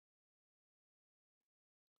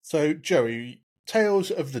So, Joey,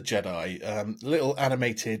 Tales of the Jedi, little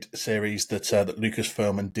animated series that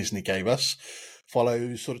Lucasfilm and Disney gave us,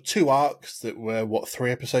 follows sort of two arcs that were,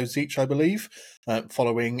 three episodes each, I believe,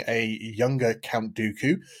 following a younger Count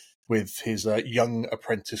Dooku with his young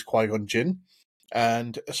apprentice Qui-Gon Jinn,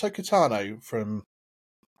 and Ahsoka Tano from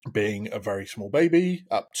being a very small baby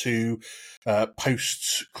up to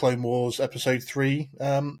post Clone Wars Episode 3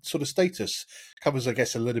 sort of status. Covers, I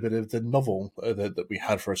guess, a little bit of the novel that we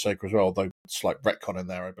had for Ahsoka as well, though slight retcon in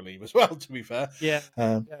there, I believe, as well, to be fair. Yeah,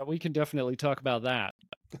 we can definitely talk about that.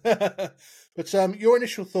 But your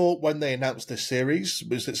initial thought when they announced this series,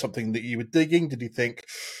 was it something that you were digging? Did you think,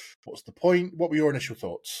 what's the point? What were your initial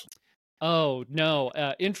thoughts? Oh, no.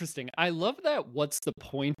 Interesting. I love that what's the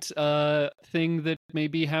point thing that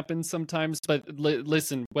maybe happens sometimes. But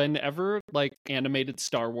listen, whenever like animated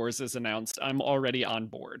Star Wars is announced, I'm already on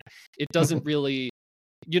board. It doesn't really,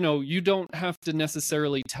 you don't have to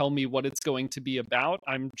necessarily tell me what it's going to be about.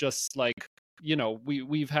 I'm just like,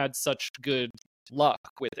 we've had such good luck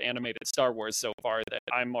with animated Star Wars so far that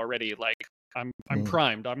I'm already like, I'm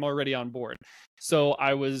primed. I'm already on board. So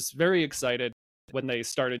I was very excited when they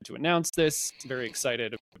started to announce this. Very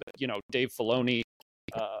excited, Dave Filoni's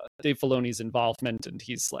involvement, and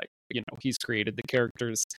he's like, he's created the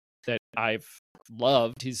characters that I've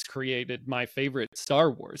loved. He's created my favorite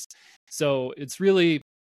Star Wars. So it's really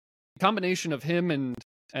a combination of him and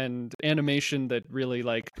animation that really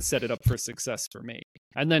like set it up for success for me.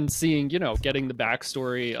 And then seeing, getting the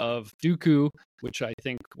backstory of Dooku, which I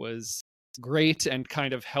think was great and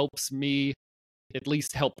kind of helped me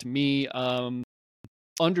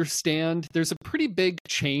understand there's a pretty big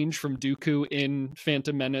change from Dooku in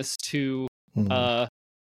Phantom Menace to Attack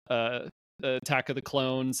of the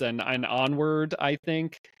Clones and onward, I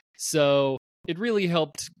think. So it really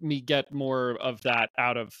helped me get more of that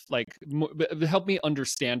out of help me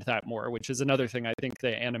understand that more, which is another thing I think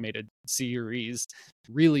the animated series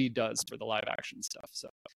really does for the live action stuff. So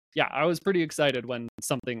yeah, I was pretty excited when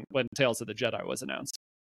Tales of the Jedi was announced.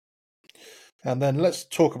 And then let's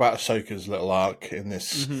talk about Ahsoka's little arc in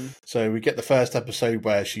this. Mm-hmm. So we get the first episode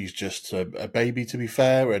where she's just a baby, to be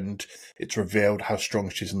fair, and it's revealed how strong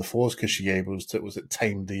she is in the Force because she able to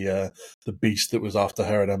tame the beast that was after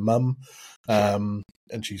her and her mum. And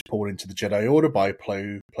she's pulled into the Jedi Order by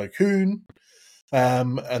Plo Koon.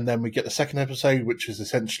 And then we get the second episode, which is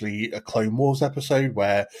essentially a Clone Wars episode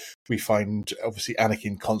where we find, obviously,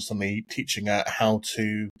 Anakin constantly teaching her how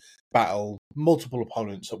to battle multiple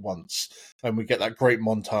opponents at once. And we get that great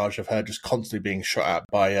montage of her just constantly being shot at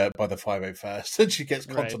by the 501st. And she gets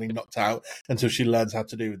constantly knocked out until she learns how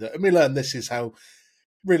to do that. And we learn this is how,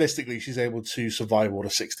 realistically, she's able to survive Order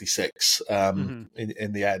 66 in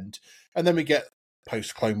the end. And then we get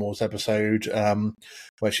post-Clone Wars episode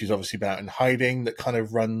where she's obviously been out in hiding, that kind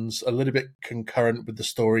of runs a little bit concurrent with the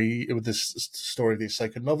story of the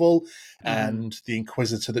Ahsoka novel and the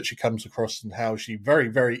Inquisitor that she comes across and how she very,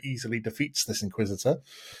 very easily defeats this Inquisitor.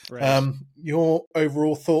 Your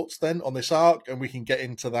overall thoughts then on this arc, and we can get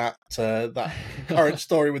into that current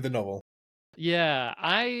story with the novel. Yeah,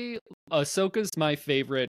 Ahsoka's my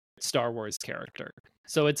favorite Star Wars character,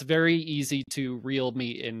 so it's very easy to reel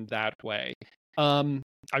me in that way.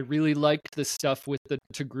 I really liked the stuff with the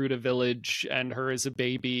Togruta village and her as a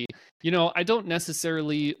baby. I don't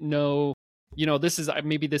necessarily know, this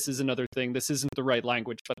is another thing. This isn't the right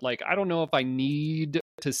language, but like, I don't know if I need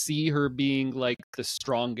to see her being like the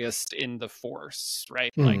strongest in the Force,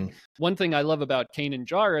 right? Like, one thing I love about Kanan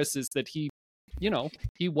Jarrus is that he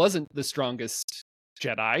wasn't the strongest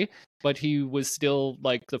Jedi, but he was still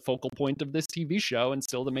like the focal point of this TV show and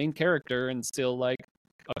still the main character and still like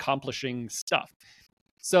accomplishing stuff.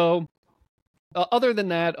 So other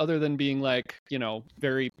than being like,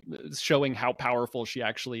 very showing how powerful she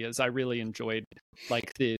actually is, I really enjoyed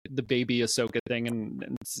like the baby Ahsoka thing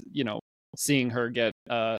and seeing her get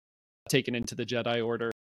taken into the Jedi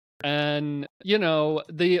Order. And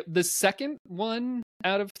the second one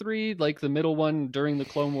out of three, like the middle one during the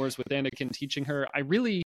Clone Wars with Anakin teaching her, I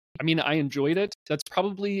enjoyed it. That's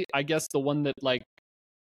probably, I guess, the one that like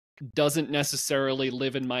doesn't necessarily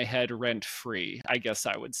live in my head rent free, I guess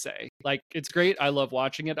I would say. Like, it's great. I love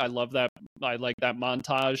watching it. I love that. I like that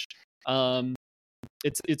montage.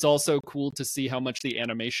 It's also cool to see how much the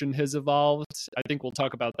animation has evolved. I think we'll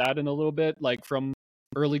talk about that in a little bit, like from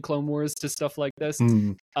early Clone Wars to stuff like this.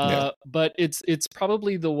 But it's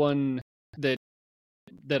probably the one that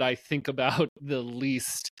I think about the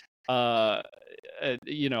least.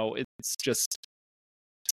 It's just,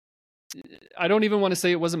 I don't even want to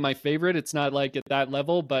say it wasn't my favorite. It's not like at that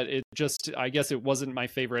level, but I guess it wasn't my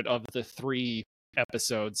favorite of the three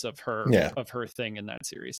episodes of her thing in that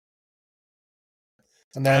series.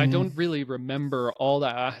 And then I don't really remember all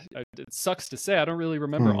that. It sucks to say, I don't really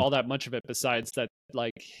remember all that much of it besides that,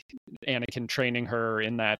 like, Anakin training her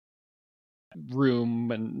in that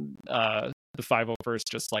room and the 501st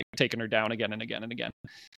just like taking her down again and again and again.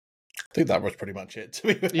 I think that was pretty much it.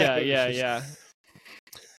 Yeah.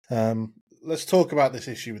 Let's talk about this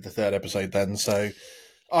issue with the third episode then. So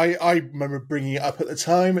I remember bringing it up at the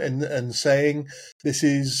time and saying this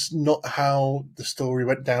is not how the story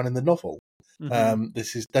went down in the novel.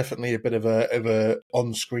 This is definitely a bit of a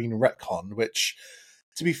on-screen retcon, which,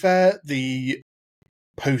 to be fair, the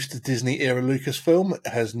post-Disney era Lucasfilm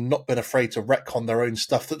has not been afraid to retcon their own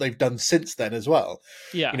stuff that they've done since then as well.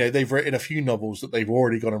 Yeah. You know, they've written a few novels that they've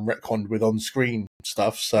already gone and retconned with on-screen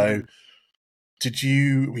stuff. So were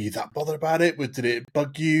you that bothered about it? Did it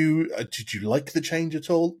bug you? Did you like the change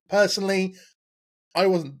at all? Personally, I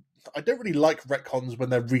don't really like retcons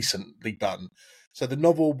when they're recently done. So the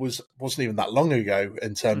novel wasn't even that long ago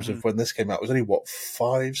in terms of when this came out. It was only,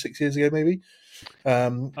 5-6 years ago, maybe? I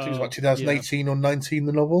think it was about 2018 or 19,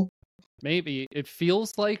 the novel. Maybe. It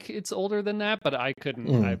feels like it's older than that, but I couldn't.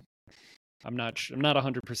 I'm not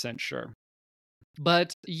 100% sure.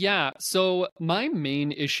 But yeah, so my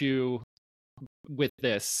main issue with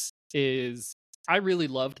this is I really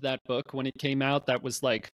loved that book when it came out. That was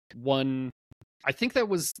like I think that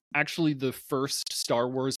was actually the first Star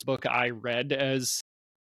Wars book I read as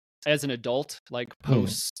an adult, like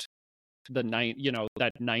post that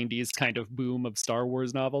 90s kind of boom of Star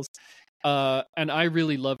Wars novels. And I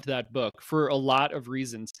really loved that book for a lot of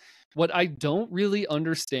reasons. What I don't really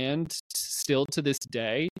understand still to this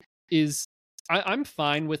day is I'm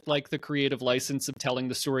fine with like the creative license of telling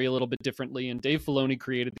the story a little bit differently, and Dave Filoni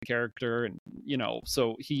created the character, and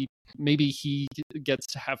so he gets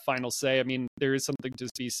to have final say. I mean, there is something to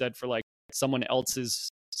be said for like someone else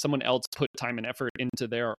put time and effort into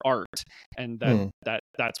their art, and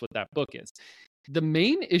that's what that book is. The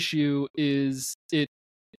main issue is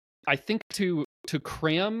I think to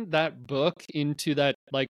cram that book into that,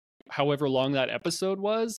 like, however long that episode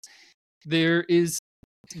was, there is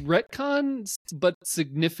retcons but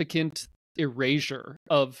significant erasure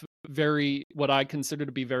of what I consider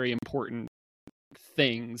to be very important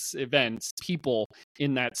things, events, people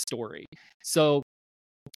in that story. So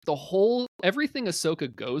everything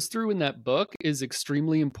Ahsoka goes through in that book is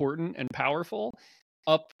extremely important and powerful,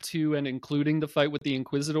 up to and including the fight with the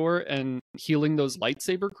Inquisitor and healing those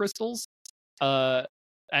lightsaber crystals. But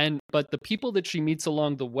the people that she meets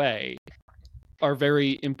along the way are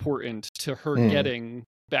very important to her getting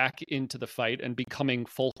back into the fight and becoming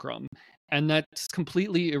Fulcrum. And that's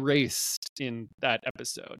completely erased in that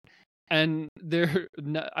episode. And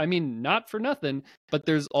not for nothing, but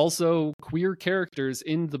there's also queer characters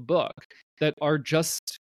in the book that are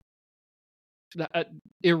just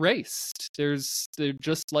erased. They're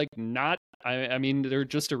just like not. I mean, they're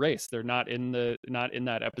just erased. They're not in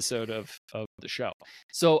that episode of the show.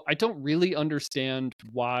 So I don't really understand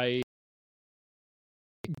why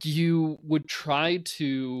you would try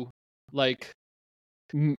to like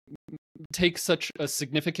take such a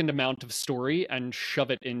significant amount of story and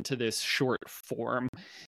shove it into this short form,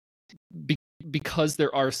 because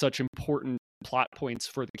there are such important plot points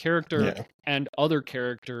for the character and other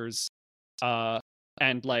characters,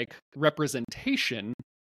 and like representation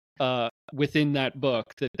within that book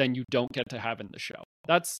that then you don't get to have in the show.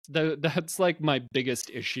 That's like my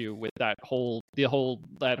biggest issue with that whole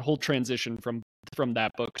transition from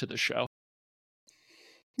that book to the show.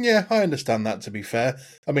 Yeah, I understand that, to be fair.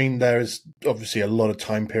 I mean, there is obviously a lot of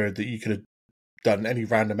time period that you could have done any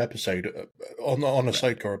random episode on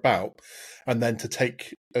Ahsoka about, and then to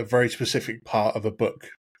take a very specific part of a book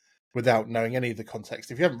without knowing any of the context.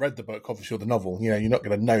 If you haven't read the book, obviously, or the novel, you're not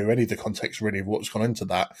going to know any of the context really of what's gone into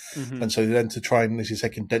that. And so then to try and, as you say,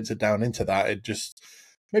 condense it down into that, it just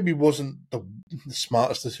maybe wasn't the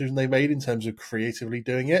smartest decision they made in terms of creatively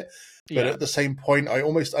doing it. But at the same point, I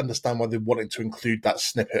almost understand why they wanted to include that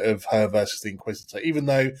snippet of her versus the Inquisitor, even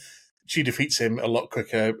though she defeats him a lot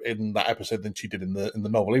quicker in that episode than she did in the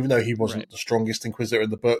novel, even though he wasn't the strongest Inquisitor in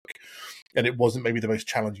the book, and it wasn't maybe the most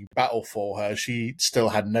challenging battle for her. She still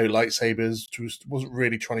had no lightsabers. She wasn't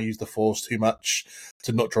really trying to use the Force too much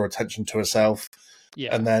to not draw attention to herself.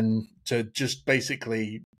 Yeah. And then to just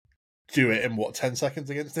basically do it in 10 seconds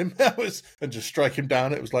against him and just strike him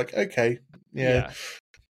down. It was like, okay, yeah.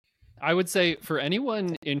 I would say for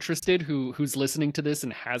anyone interested who's listening to this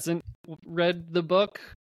and hasn't read the book,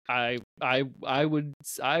 I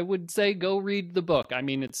would say go read the book. I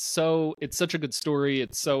mean, it's such a good story.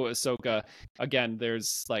 It's so Ahsoka. Again,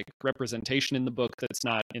 there's like representation in the book that's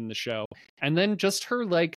not in the show, and then just her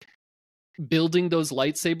like building those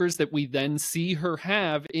lightsabers that we then see her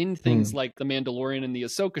have in things like The Mandalorian and the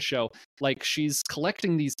Ahsoka show. Like she's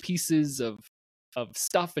collecting these pieces of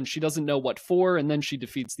stuff and she doesn't know what for, and then she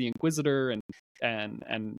defeats the Inquisitor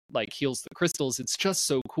and like heals the crystals. It's just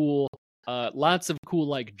so cool. Lots of cool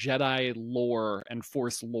like Jedi lore and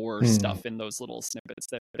Force lore stuff in those little snippets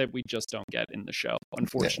that we just don't get in the show,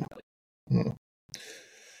 unfortunately. Yeah.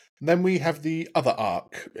 Then we have the other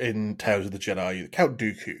arc in Tales of the Jedi, Count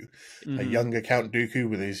Dooku, a younger Count Dooku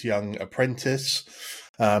with his young apprentice,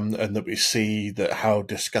 and that we see that how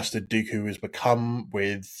disgusted Dooku has become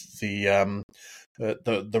with the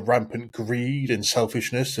rampant greed and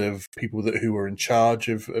selfishness of people who were in charge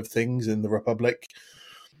of things in the Republic.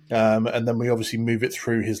 And then we obviously move it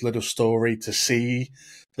through his little story to see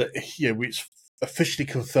that it's officially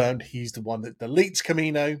confirmed he's the one that deletes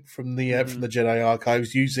Kamino from the Jedi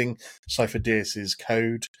archives using Cypher Dyas's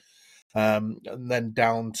code, and then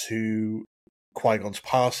down to Qui-Gon's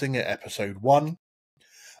passing at Episode 1,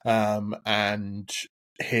 and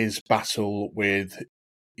his battle with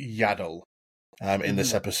Yaddle in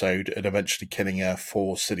this episode, and eventually killing her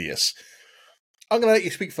for Sidious. I'm going to let you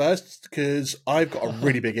speak first because I've got a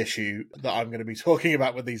really big issue that I'm going to be talking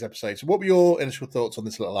about with these episodes. What were your initial thoughts on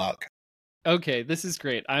this little arc? Okay, this is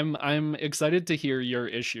great. I'm excited to hear your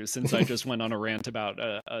issue since I just went on a rant about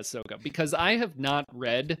Ahsoka, because I have not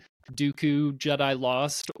read Dooku Jedi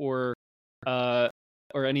Lost or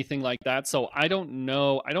anything like that. So I don't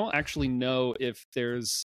know. I don't actually know if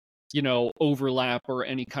there's overlap or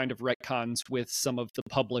any kind of retcons with some of the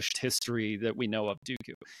published history that we know of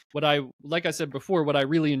Dooku. Like I said before, what I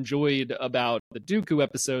really enjoyed about the Dooku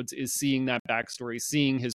episodes is seeing that backstory,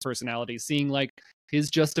 seeing his personality, seeing like his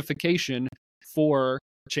justification for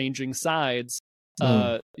changing sides,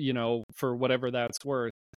 for whatever that's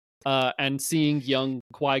worth, and seeing young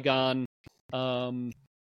Qui-Gon,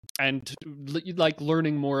 and like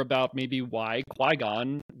learning more about maybe why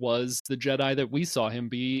Qui-Gon was the Jedi that we saw him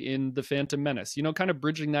be in The Phantom Menace. Kind of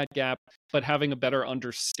bridging that gap, but having a better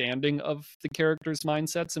understanding of the characters'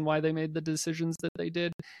 mindsets and why they made the decisions that they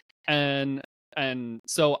did. And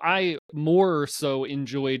so I more so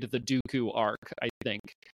enjoyed the Dooku arc, I think,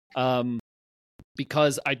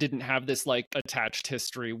 because I didn't have this like attached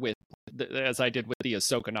history with as I did with the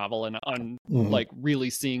Ahsoka novel, and on like really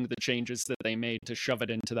seeing the changes that they made to shove it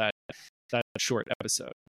into that short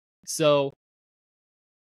episode. So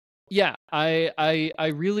yeah,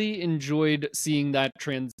 I really enjoyed seeing that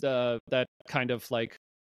that kind of like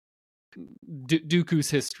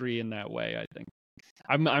Dooku's history in that way. I think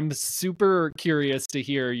I'm super curious to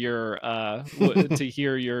hear your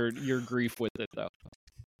your grief with it though.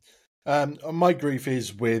 My grief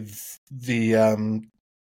is with the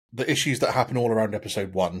issues that happen all around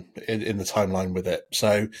Episode 1 in the timeline with it.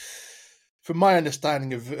 So, from my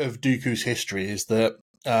understanding of Dooku's history is that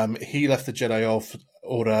he left the Jedi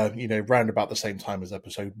Order, round about the same time as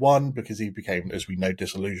Episode 1, because he became, as we know,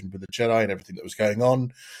 disillusioned with the Jedi and everything that was going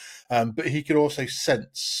on. But he could also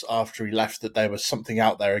sense after he left that there was something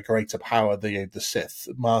out there, a greater power, the Sith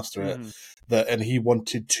Master, and he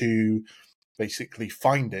wanted to basically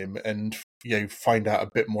find him and find out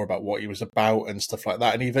a bit more about what he was about and stuff like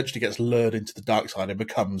that. And he eventually gets lured into the dark side and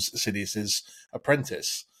becomes Sidious's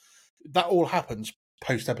apprentice. That all happens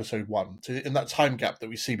post Episode 1. So in that time gap that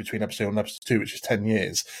we see between Episode 1 and Episode 2, which is 10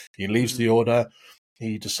 years, he leaves the Order.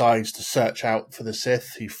 He decides to search out for the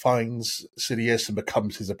Sith. He finds Sidious and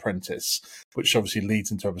becomes his apprentice, which obviously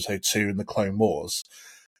leads into Episode 2 and the Clone Wars.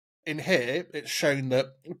 In here, it's shown that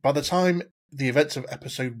by the time the events of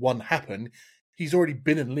Episode 1 happen, he's already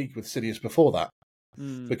been in league with Sidious before that,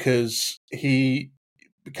 because he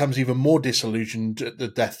becomes even more disillusioned at the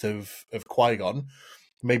death of Qui-Gon,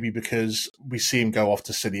 maybe because we see him go off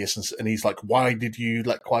to Sidious and he's like, why did you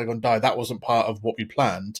let Qui-Gon die? That wasn't part of what we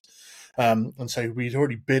planned. And so we'd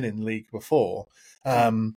already been in league before.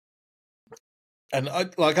 And I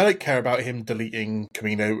don't care about him deleting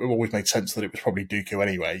Kamino. It always made sense that it was probably Dooku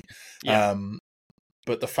anyway. Yeah.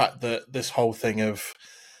 But the fact that this whole thing of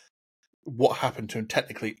what happened to him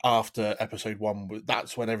technically after Episode 1,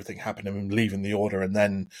 that's when everything happened, him leaving the Order and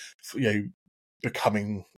then,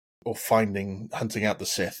 becoming or hunting out the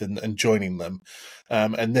Sith and joining them.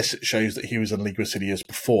 And this shows that he was in league with Sidious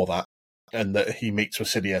before that, and that he meets with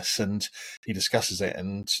Sidious and he discusses it.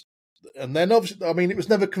 And then obviously, I mean, it was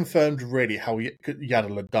never confirmed really how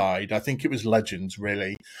Yaddle had died. I think it was legends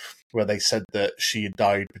really. where they said that she had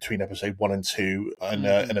died between episode 1 and 2 in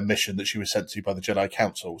a mission that she was sent to by the Jedi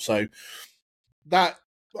Council. So that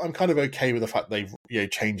I'm kind of okay with the fact they've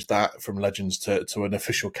changed that from Legends to an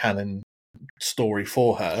official canon story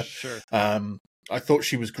for her. Sure. I thought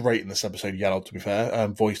she was great in this episode, Yaddle, to be fair,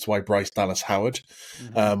 voiced by Bryce Dallas Howard,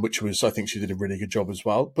 which was, I think she did a really good job as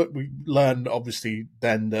well. But we learned, obviously,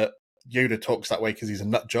 then that Yoda talks that way because he's a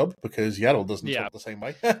nut job, because Yaddle doesn't talk the same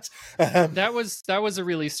way. That was a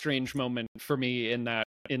really strange moment for me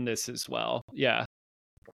in this as well. Yeah.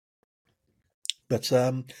 But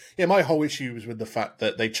my whole issue was with the fact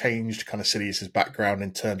that they changed kind of Sidious's background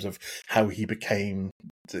in terms of how he became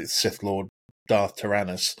the Sith Lord Darth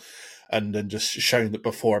Tyrannus, and then just showing that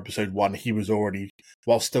before episode 1 he was already,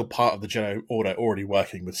 while still part of the Jedi Order, already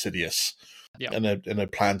working with Sidious in a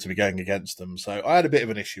plan to be going against them. So I had a bit of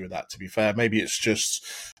an issue with that, to be fair. Maybe it's just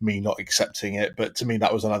me not accepting it, but to me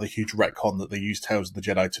that was another huge retcon that they used Tales of the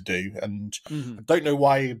Jedi to do, and I don't know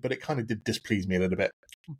why, but it kind of did displease me a little bit.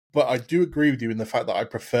 But I do agree with you in the fact that I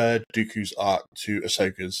preferred Dooku's arc to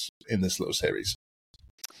Ahsoka's in this little series.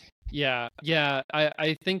 Yeah.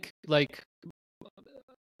 I think, like,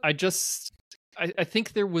 I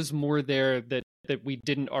think there was more there that we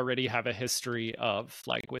didn't already have a history of.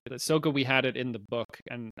 Like with Ahsoka, we had it in the book,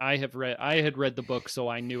 and I had read the book, so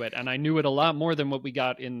I knew it, and I knew it a lot more than what we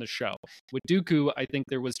got in the show. With Dooku, I think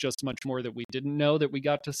there was just much more that we didn't know that we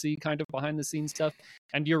got to see kind of behind the scenes stuff.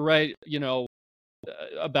 And you're right,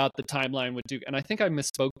 about the timeline with Dooku. And I think I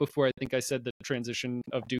misspoke before. I think I said the transition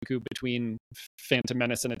of Dooku between Phantom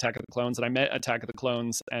Menace and Attack of the Clones, and I meant Attack of the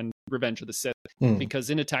Clones and Revenge of the Sith,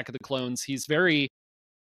 because in Attack of the Clones, he's very,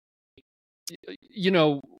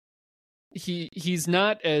 he's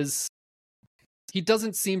not as, he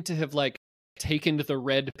doesn't seem to have like taken the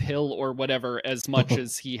red pill or whatever as much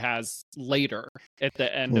as he has later at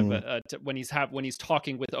the end of when he's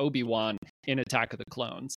talking with Obi-Wan in Attack of the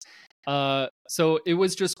Clones. So it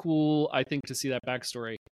was just cool, I think, to see that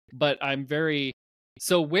backstory. But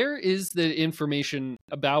so where is the information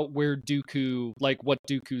about where Dooku, like what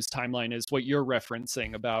Dooku's timeline is, what you're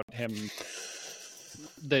referencing about him,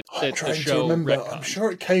 that the show retconned? I'm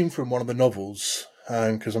sure it came from one of the novels,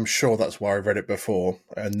 because I'm sure that's where I read it before.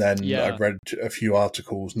 And then I read a few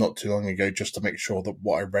articles not too long ago just to make sure that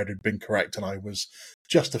what I read had been correct, and I was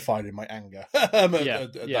justified in my anger at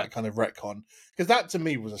that kind of retcon. Because that, to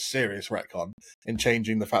me, was a serious retcon in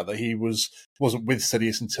changing the fact that he wasn't with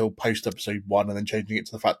Sidious until post-episode 1, and then changing it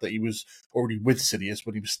to the fact that he was already with Sidious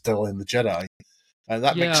when he was still in the Jedi. And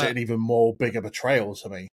that makes it an even more bigger betrayal to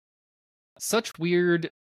me. Such weird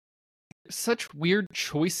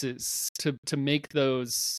choices to make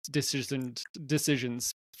those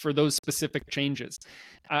decisions for those specific changes.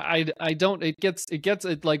 I don't,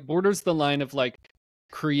 it like borders the line of like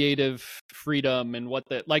creative freedom, and what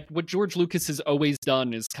George Lucas has always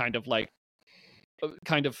done is kind of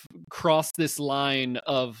cross this line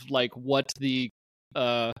of like what the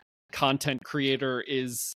content creator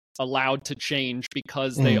is allowed to change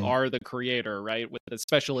because they are the creator, right? With the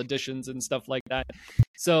special editions and stuff like that.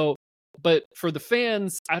 So, but for the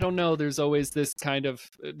fans, I don't know, there's always this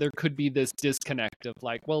there could be this disconnect of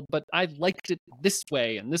like, well, but I liked it this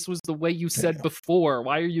way, and this was the way you said before,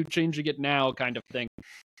 why are you changing it now, kind of thing,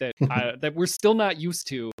 that we're still not used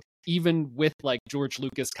to, even with like George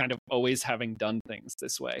Lucas kind of always having done things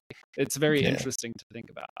this way. It's very interesting to think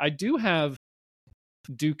about. I do have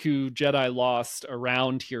Dooku Jedi Lost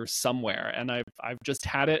around here somewhere, and I've just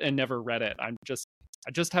had it and never read it. I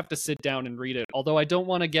just have to sit down and read it, although I don't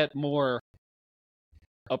want to get more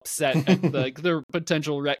upset at the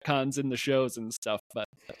potential retcons in the shows and stuff. But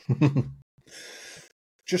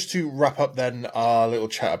just to wrap up then our little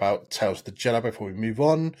chat about Tales of the Jedi before we move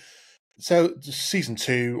on. So season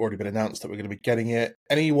 2 already been announced that we're going to be getting it.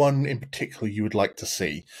 Anyone in particular you would like to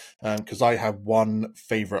see? Because I have one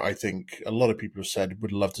favourite I think a lot of people have said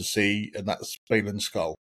would love to see, and that's Baylan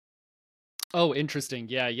Skoll. Oh, interesting.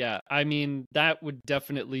 Yeah. I mean, that would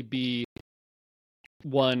definitely be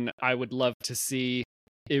one I would love to see.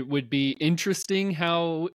 It would be interesting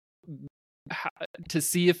how to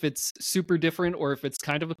see if it's super different or if it's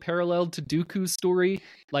kind of a parallel to Dooku's story,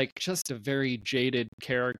 like just a very jaded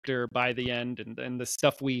character by the end, and the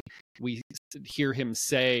stuff we hear him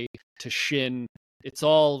say to Shin, it's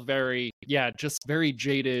all very just very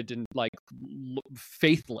jaded and like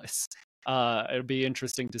faithless. It'll be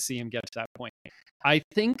interesting to see him get to that point. I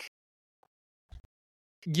think,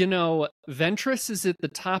 Ventress is at the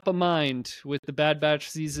top of mind with the Bad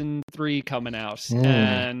Batch season 3 coming out,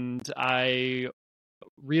 and I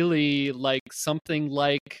really like something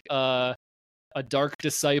like a Dark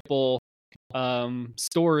Disciple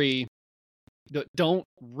story don't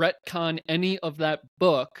retcon any of that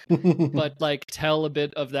book, but like tell a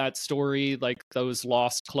bit of that story, like those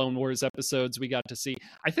lost Clone Wars episodes we got to see.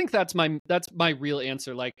 I think that's my real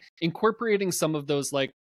answer, like incorporating some of those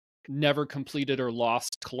like never completed or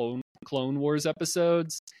lost Clone Wars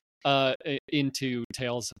episodes into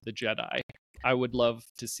Tales of the Jedi. I would love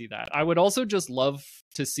to see that. I would also just love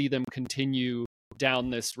to see them continue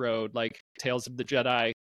down this road, like Tales of the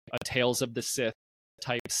Jedi, Tales of the Sith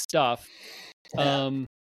type stuff.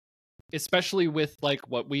 Especially with like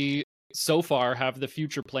what we so far have the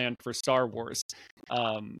future planned for Star Wars.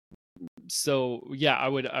 So yeah, I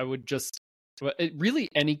would just really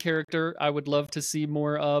any character I would love to see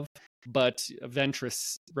more of, but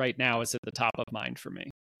Ventress right now is at the top of mind for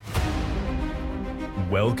me.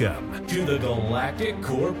 Welcome to the Galactic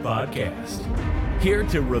Core Podcast. Here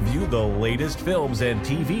to review the latest films and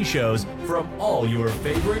TV shows from all your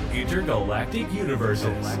favorite intergalactic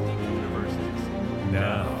universes.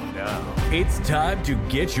 Now, it's time to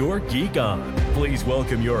get your geek on. Please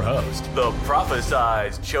welcome your host, the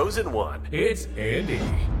prophesized chosen one. It's Andy.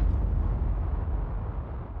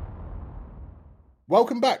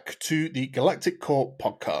 Welcome back to the Galactic Core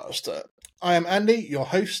Podcast. I am Andy, your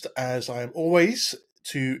host, as I am always,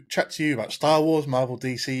 to chat to you about Star Wars, Marvel,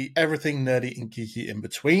 DC, everything nerdy and geeky in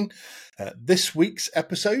between. This week's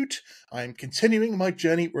episode, I'm continuing my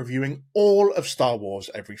journey reviewing all of Star Wars,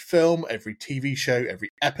 every film, every TV show, every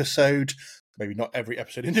episode. Maybe not every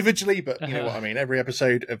episode individually, but you know what I mean. Every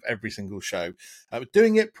episode of every single show.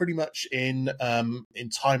 Doing it pretty much in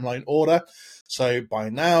timeline order. So by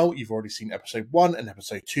now, you've already seen episode 1 and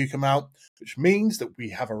episode 2 come out, which means that we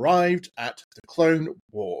have arrived at the Clone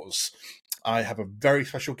Wars. I have a very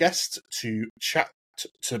special guest to chat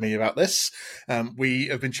to me about this. We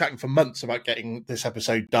have been chatting for months about getting this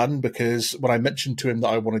episode done, because when I mentioned to him that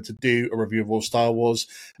I wanted to do a review of all Star Wars,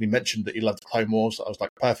 and he mentioned that he loved Clone Wars, I was like,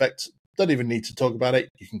 perfect. Don't even need to talk about it.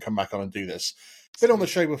 You can come back on and do this. Been on the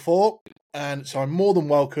show before, and so I'm more than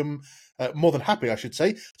happy, I should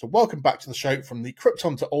say. So welcome back to the show from the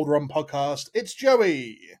Krypton to Alderaan podcast. It's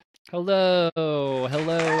Joey. Hello,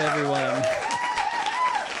 everyone.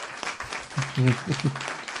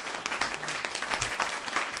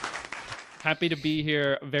 Happy to be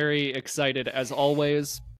here. Very excited, as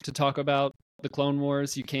always, to talk about the Clone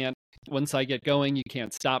Wars. Once I get going, you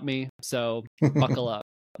can't stop me. So buckle up.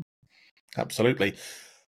 Absolutely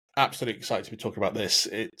excited to be talking about this.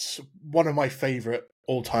 It's one of my favorite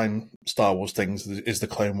all-time Star Wars things is the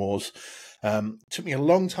Clone Wars. Took me a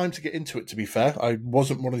long time to get into it, to be fair. I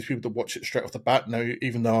wasn't one of these people that watch it straight off the bat, no,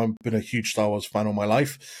 even though I've been a huge Star Wars fan all my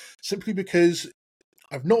life, simply because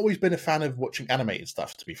I've not always been a fan of watching animated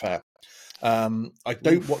stuff, to be fair. I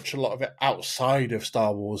don't watch a lot of it outside of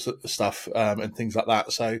Star Wars stuff and things like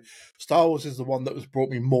that. So Star Wars is the one that has brought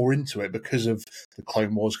me more into it because of the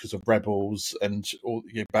Clone Wars, because of Rebels and all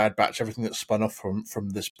Bad Batch, everything that spun off from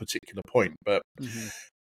this particular point. But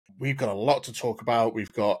we've got a lot to talk about.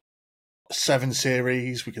 We've got 7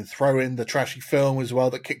 series. We can throw in the trashy film as well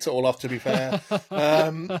that kicked it all off, to be fair.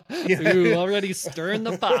 Ooh, already stirring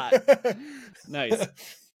the pot. Nice.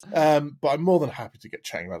 But I'm more than happy to get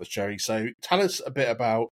chatting about this, Jerry. So tell us a bit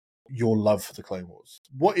about your love for the Clone Wars.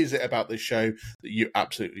 What is it about this show that you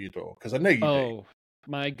absolutely adore? Because I know you do. Oh,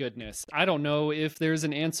 my goodness. I don't know if there's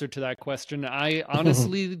an answer to that question. I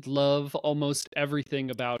honestly love almost everything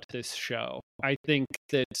about this show. I think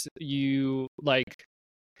that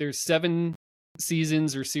there's 7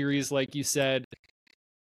 seasons or series, like you said.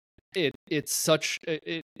 There's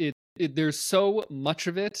so much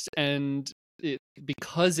of it, and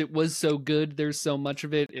because it was so good, there's so much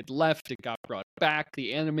of it. It left, it got brought back.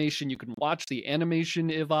 The animation, you can watch the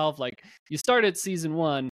animation evolve. Like, you start at season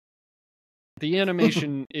 1, the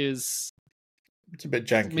animation it's a bit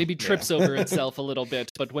janky. Maybe trips over itself a little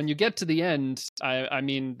bit, but when you get to the end, I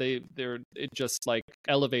mean, it just like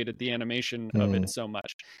elevated the animation of it so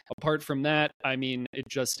much. Apart from that, I mean, it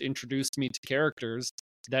just introduced me to characters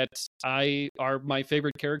that are my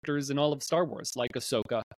favorite characters in all of Star Wars, like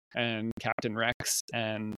Ahsoka and Captain Rex,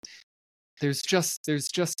 and there's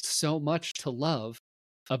just so much to love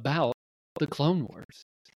about the Clone Wars.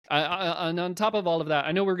 And on top of all of that,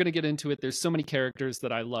 I know we're going to get into it. There's so many characters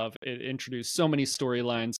that I love. It introduced so many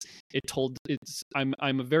storylines.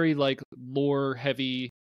 I'm a very like lore heavy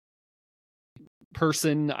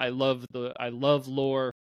person. I love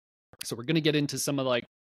lore. So we're going to get into some of like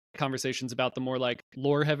conversations about the more like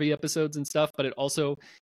lore heavy episodes and stuff, but it also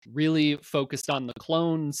really focused on the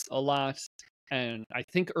clones a lot. And I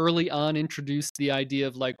think early on introduced the idea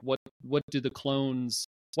of like, what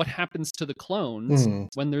happens to the clones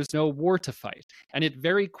when there's no war to fight? And it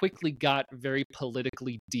very quickly got very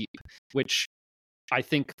politically deep, which I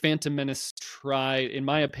think Phantom Menace tried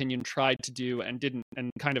to do and didn't, and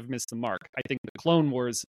kind of missed the mark. I think the Clone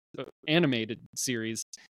Wars animated series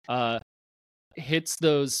hits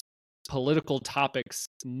those political topics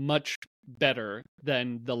much better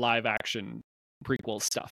than the live action prequel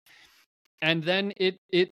stuff. And then it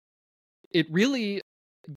really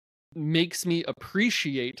makes me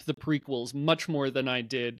appreciate the prequels much more than I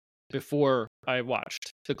did before I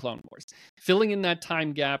watched the Clone Wars. Filling in that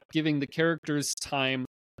time gap, giving the characters time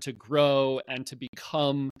to grow and to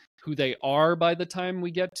become who they are by the time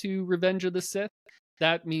we get to Revenge of the Sith,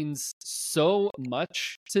 that means so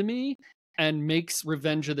much to me and makes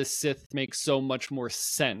Revenge of the Sith make so much more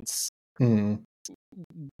sense.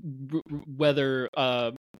 Whether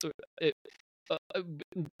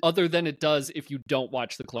other than it does if you don't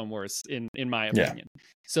watch the Clone Wars, in my opinion.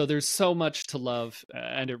 So there's so much to love,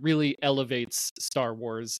 and it really elevates Star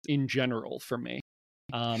Wars in general for me.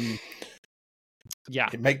 It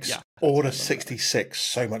makes Order 66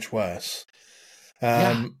 so much worse.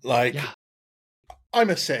 I'm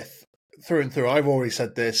a Sith through and through. I've already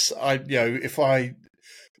said this.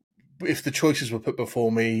 If the choices were put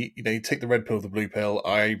before me, you take the red pill or the blue pill,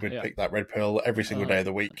 I would pick that red pill every single day of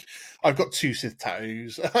the week. I've got 2 Sith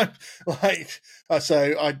tattoos,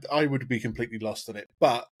 so I would be completely lost in it.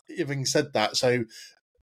 But having said that, so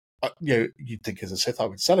you'd think as a Sith I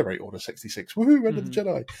would celebrate Order 66, woohoo, Red of the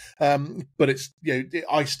Jedi. But it's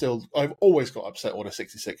I've always got upset Order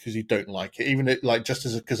 66 because you don't like it, even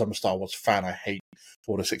because I'm a Star Wars fan, I hate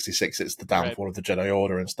Order 66. It's the downfall of the Jedi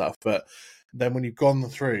Order and stuff, but. Then when you've gone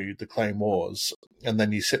through the Clone Wars and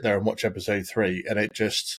then you sit there and watch episode 3 and it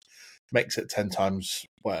just makes it 10 times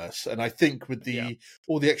worse. And I think with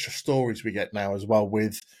all the extra stories we get now as well,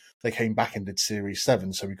 they came back and did series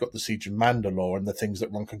 7. So we've got the Siege of Mandalore and the things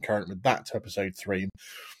that run concurrent with that to episode 3 and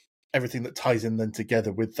everything that ties in then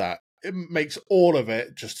together with that. It makes all of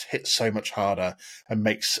it just hit so much harder and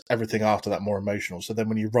makes everything after that more emotional. So then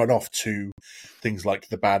when you run off to things like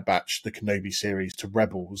The Bad Batch, the Kenobi series, to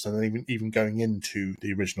Rebels, and then even going into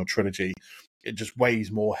the original trilogy, it just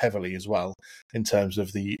weighs more heavily as well in terms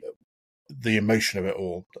of the emotion of it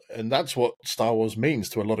all. And that's what Star Wars means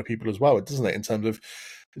to a lot of people as well, doesn't it? In terms of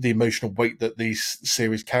the emotional weight that these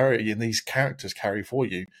series carry and these characters carry for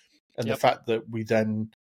you. And the fact that we then,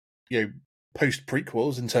 post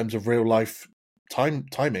prequels in terms of real life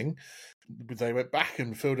timing, they went back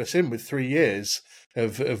and filled us in with 3 years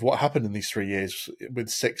of what happened in these 3 years, with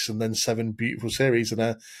 6 and then 7 beautiful series and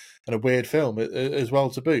a weird film as well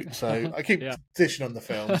to boot. So I keep dishing on the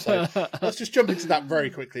film. So let's just jump into that very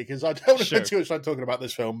quickly because I don't want to spend too much time talking about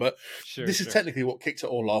this film. But this is technically what kicked it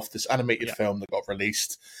all off. This animated film that got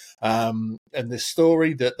released, and this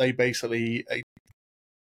story that they basically.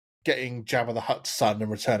 Getting Jabba the Hutt's son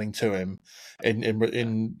and returning to him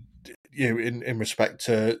in respect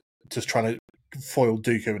to just trying to foil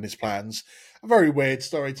Dooku and his plans. A very weird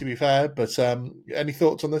story, to be fair, but any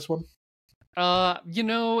thoughts on this one?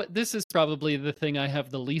 This is probably the thing I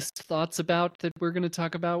have the least thoughts about that we're going to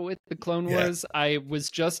talk about with the Clone Wars. I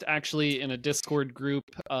was just actually in a Discord group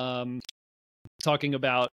talking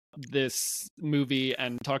about this movie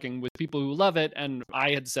and talking with people who love it, and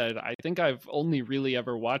I had said I think I've only really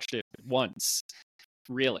ever watched it once,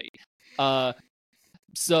 really.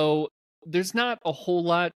 So there's not a whole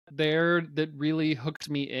lot there that really hooked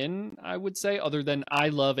me in, I would say, other than I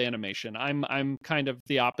love animation. I'm kind of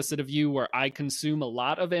the opposite of you, where I consume a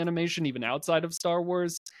lot of animation even outside of Star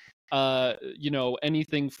Wars.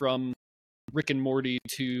 Anything from Rick and Morty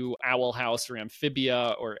to Owl House or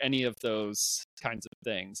Amphibia or any of those kinds of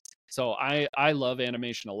things. So I love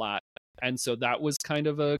animation a lot. And so that was kind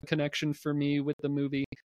of a connection for me with the movie.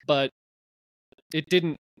 But it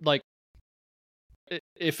didn't,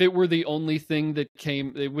 if it were the only thing that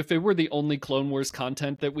if it were the only Clone Wars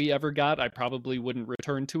content that we ever got, I probably wouldn't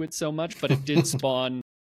return to it so much. But it did spawn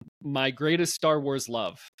my greatest Star Wars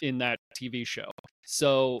love in that TV show.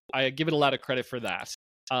 So I give it a lot of credit for that.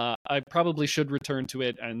 I probably should return to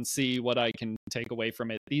it and see what I can take away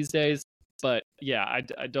from it these days. But yeah,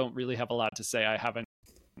 I don't really have a lot to say. I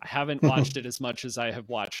haven't watched it as much as I have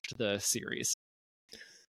watched the series.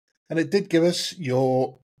 And it did give us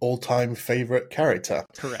your all-time favorite character.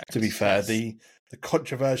 Correct. To be fair, the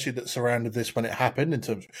controversy that surrounded this when it happened, in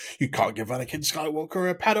terms of, you can't give Anakin Skywalker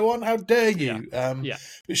a Padawan, how dare you?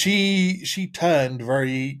 But she turned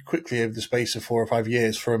very quickly over the space of 4 or 5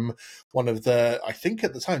 years from one of the, I think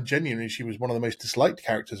at the time, genuinely, she was one of the most disliked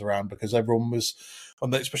characters around, because everyone was,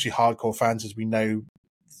 especially hardcore fans, as we know,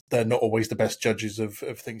 they're not always the best judges of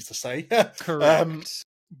things to say. Correct.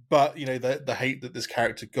 but the hate that this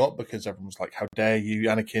character got, because everyone's like, how dare you,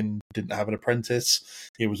 Anakin didn't have an apprentice,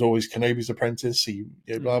 he was always Kenobi's apprentice,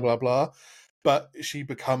 blah blah blah. But she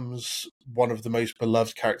becomes one of the most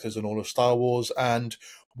beloved characters in all of Star Wars, and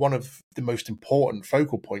one of the most important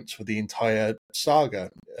focal points for the entire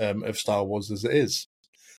saga of Star Wars as it is.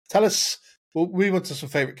 Tell us, we'll move on to some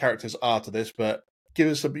favorite characters after this, but give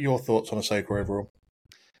us your thoughts on Ahsoka overall.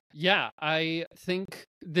 Yeah, I think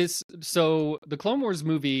so the Clone Wars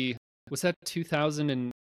movie, was that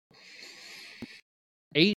 2008?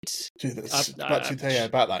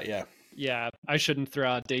 About that, yeah. Yeah, I shouldn't throw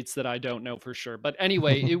out dates that I don't know for sure. But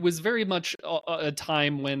anyway, it was very much a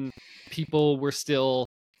time when people were still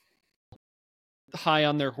high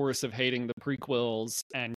on their horse of hating the prequels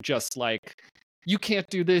and just like, you can't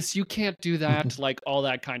do this, you can't do that, like all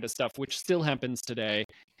that kind of stuff, which still happens today.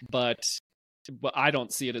 But I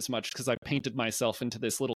don't see it as much because I painted myself into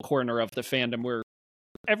this little corner of the fandom where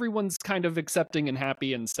everyone's kind of accepting and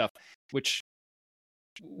happy and stuff, which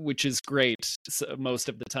is great most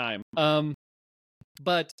of the time.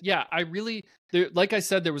 But yeah, like I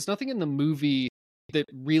said, there was nothing in the movie that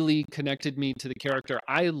really connected me to the character.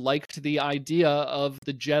 I liked the idea of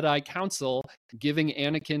the Jedi Council giving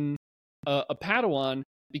Anakin a Padawan,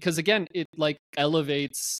 because again, it like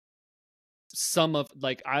elevates some of,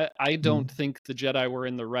 like, I don't think the Jedi were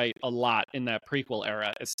in the right a lot in that prequel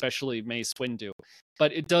era, especially Mace Windu,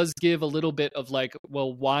 but it does give a little bit of like,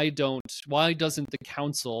 well, why doesn't the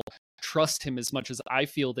Council trust him as much as I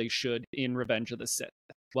feel they should in Revenge of the Sith?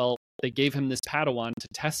 Well, they gave him this Padawan to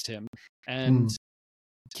test him, and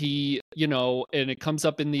he, and it comes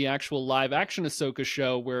up in the actual live action Ahsoka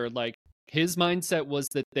show where like his mindset was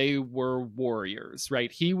that they were warriors,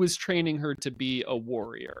 right? He was training her to be a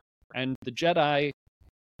warrior. And the Jedi,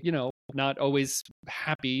 not always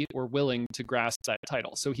happy or willing to grasp that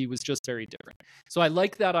title. So he was just very different. So I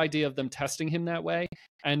like that idea of them testing him that way.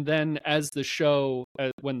 And then as the show,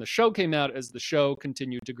 when the show came out, as the show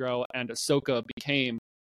continued to grow and Ahsoka became,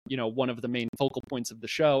 one of the main focal points of the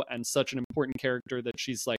show and such an important character that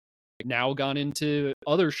she's like now gone into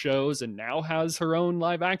other shows and now has her own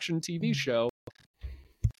live action TV show.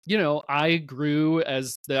 I grew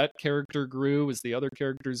as that character grew, as the other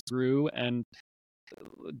characters grew, and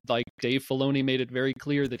like Dave Filoni made it very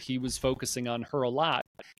clear that he was focusing on her a lot.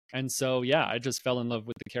 And so, yeah, I just fell in love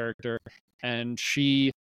with the character, and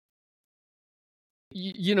she,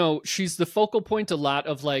 she's the focal point a lot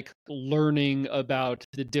of like learning about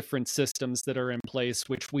the different systems that are in place,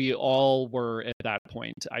 which we all were at that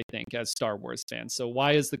point, I think, as Star Wars fans. So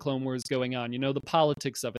why is the Clone Wars going on? The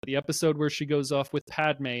politics of it, the episode where she goes off with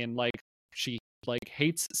Padme and like she like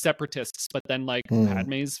hates separatists, but then like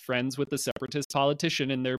Padme's friends with the separatist politician,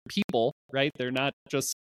 and they're people, right? They're not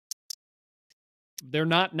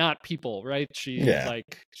people, right? She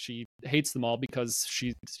hates them all because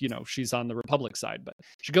she's on the Republic side, but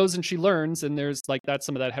she goes and she learns, and there's like that's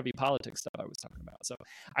some of that heavy politics stuff I was talking about. So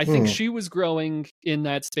I think she was growing in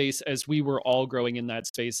that space as we were all growing in that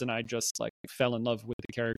space, and I just like fell in love with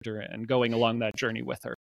the character and going along that journey with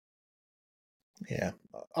her. Yeah,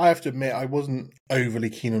 I have to admit I wasn't overly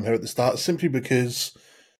keen on her at the start, simply because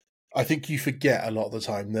I think you forget a lot of the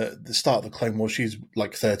time that at the start of the Clone Wars, she's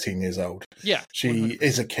like 13 years old. Yeah. She 100%.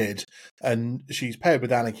 Is a kid, and she's paired with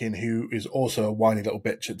Anakin, who is also a whiny little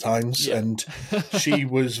bitch at times. Yeah. And she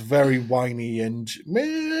was very whiny and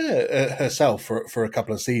herself for a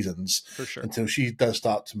couple of seasons. For sure. Until she does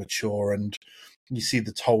start to mature, and you see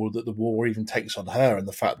the toll that the war even takes on her, and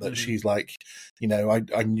the fact that she's like,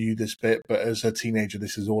 I knew this bit, but as a teenager,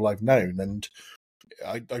 this is all I've known. And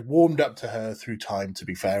I warmed up to her through time, to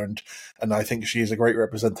be fair, and I think she is a great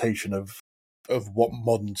representation of what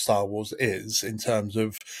modern Star Wars is, in terms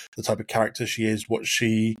of the type of character she is, what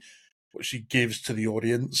she gives to the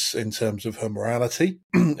audience in terms of her morality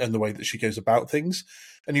and the way that she goes about things.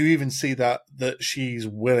 And you even see that she's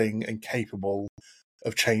willing and capable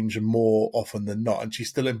of change more often than not, and she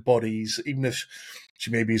still embodies, even if she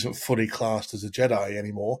maybe isn't fully classed as a Jedi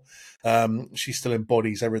anymore, she still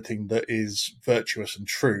embodies everything that is virtuous and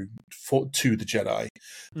true to the Jedi.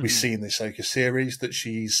 We see in the Ahsoka series that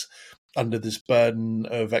she's under this burden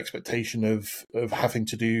of expectation of having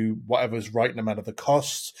to do whatever's right no matter the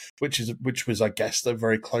cost, which was, I guess, a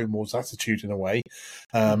very Clone Wars attitude in a way.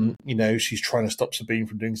 She's trying to stop Sabine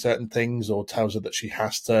from doing certain things, or tells her that she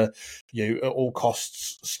has to, at all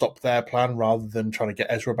costs stop their plan rather than trying to get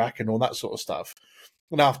Ezra back and all that sort of stuff.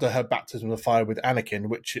 And after her baptism of fire with Anakin,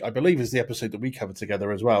 which I believe is the episode that we covered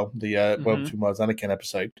together as well, the World Between Worlds Anakin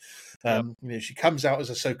episode, she comes out as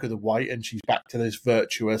Ahsoka the White, and she's back to this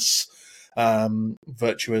virtuous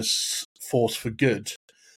force for good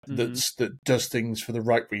that does things for the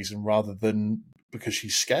right reason rather than because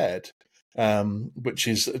she's scared. Which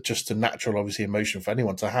is just a natural, obviously, emotion for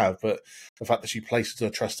anyone to have. But the fact that she places her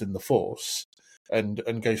trust in the Force and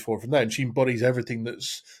goes forward from there, and she embodies everything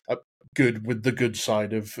that's good with the good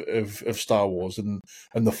side of Star Wars and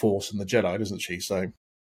the Force and the Jedi, doesn't she? So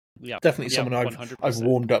definitely someone I've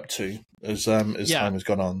warmed up to as time has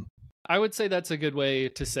gone on. I would say that's a good way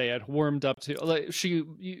to say it. Warmed up to, like,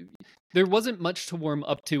 there wasn't much to warm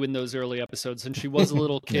up to in those early episodes, and she was a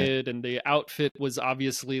little kid, and the outfit was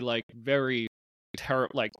obviously like very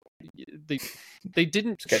terrible. Like they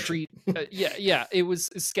didn't treat, it was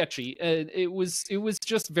sketchy. It was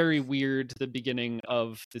just very weird the beginning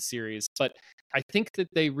of the series, but I think that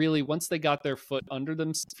they really, once they got their feet under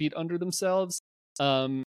themselves,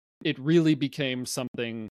 it really became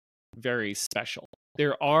something very special.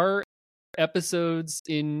 There are episodes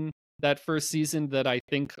in that first season that I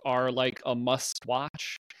think are like a must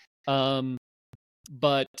watch, and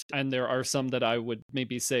there are some that I would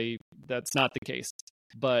maybe say that's not the case,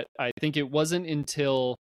 but I think it wasn't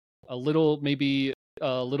until a little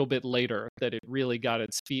bit later that it really got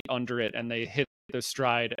its feet under it and they hit their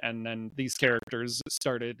stride, and then these characters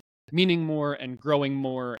started meaning more and growing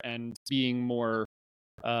more and being more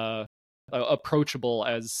approachable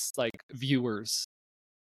as like viewers.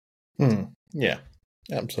 Yeah,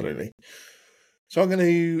 absolutely. So I'm going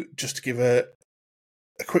to just give a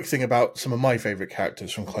quick thing about some of my favourite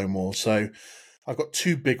characters from Clone Wars. So I've got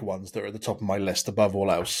two big ones that are at the top of my list above all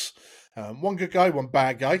else. One good guy, one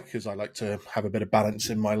bad guy, because I like to have a bit of balance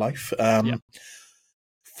in my life.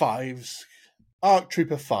 Fives, ARC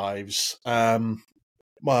Trooper Fives.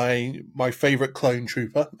 My favourite clone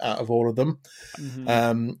trooper out of all of them.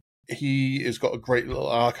 He has got a great little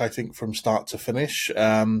arc, I think, from start to finish.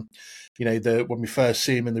 When we first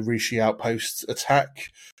see him in the Rishi Outpost attack,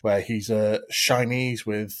 where he's Chinese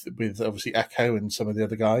with obviously Echo and some of the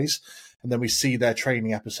other guys, and then we see their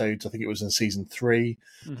training episodes. I think it was in season 3,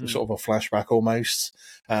 sort of a flashback almost.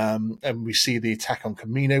 And we see the attack on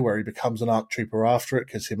Kamino, where he becomes an ARC trooper after it,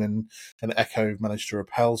 because him and Echo have managed to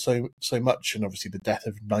repel so much, and obviously the death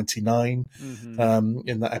of 99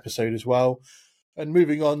 in that episode as well. And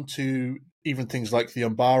moving on to even things like the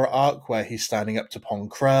Umbara arc, where he's standing up to Pong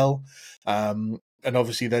Krell, and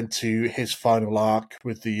obviously then to his final arc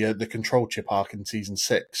with the control chip arc in season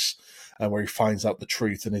 6, where he finds out the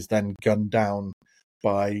truth and is then gunned down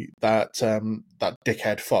by that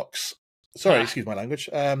dickhead Fox. Sorry, excuse my language.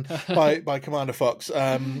 By Commander Fox,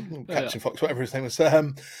 Captain Fox, whatever his name was,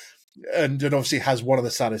 and obviously has one of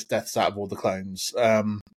the saddest deaths out of all the clones.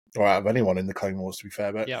 Or out of anyone in the Clone Wars, to be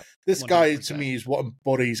fair. But this 100%. Guy, to me, is what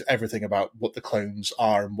embodies everything about what the clones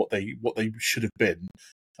are and what they should have been.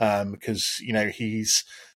 Because, he's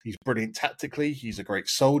brilliant tactically, he's a great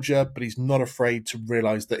soldier, but he's not afraid to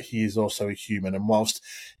realise that he is also a human. And whilst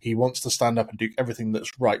he wants to stand up and do everything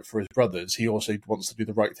that's right for his brothers, he also wants to do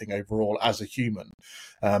the right thing overall as a human.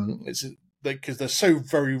 It's because they're so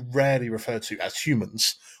very rarely referred to as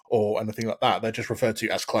humans or anything like that. They're just referred to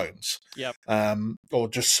as clones. Or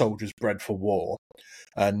just soldiers bred for war.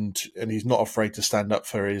 And he's not afraid to stand up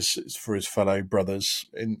for his fellow brothers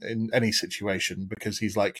in any situation, because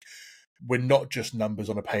he's like, we're not just numbers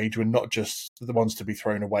on a page. We're not just the ones to be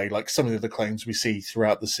thrown away. Like some of the other clones we see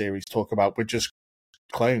throughout the series talk about, we're just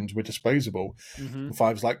clones, we're disposable. And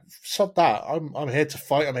Five's like, sod that, I'm here to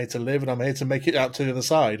fight, I'm here to live, and I'm here to make it out to the other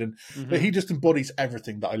side. And but he just embodies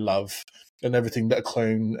everything that I love and everything that a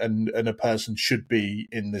clone and a person should be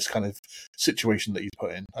in this kind of situation that he's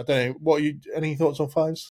put in. I don't know, any thoughts on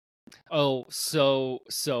Fives? Oh, so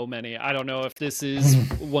many. I don't know if this is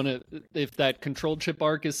if that control chip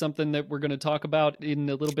arc is something that we're going to talk about in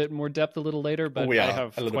a little bit more depth a little later, but I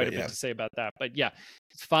have quite a bit to say about that. But yeah,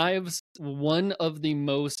 Fives, one of the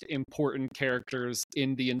most important characters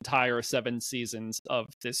in the entire 7 seasons of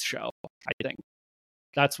this show, I think.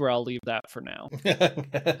 That's where I'll leave that for now.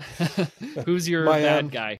 Who's your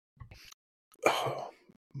bad guy?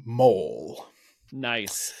 Maul.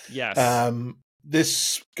 Nice. Yes.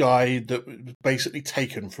 This guy that was basically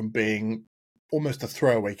taken from being almost a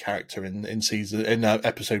throwaway character in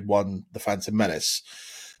episode 1, The Phantom Menace.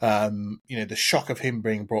 The shock of him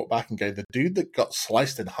being brought back and go, the dude that got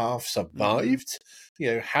sliced in half survived.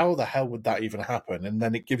 How the hell would that even happen? And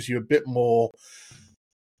then it gives you a bit more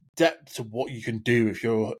depth to what you can do if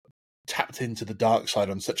you're tapped into the dark side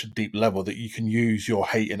on such a deep level that you can use your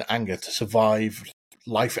hate and anger to survive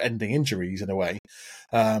life-ending injuries in a way.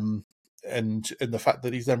 And the fact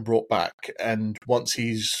that he's then brought back, and once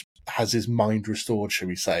has his mind restored, shall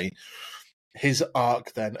we say, his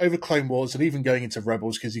arc then over Clone Wars and even going into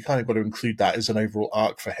Rebels, because you kind of got to include that as an overall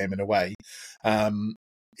arc for him in a way.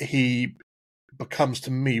 he becomes,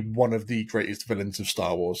 to me, one of the greatest villains of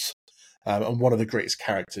Star Wars. And one of the greatest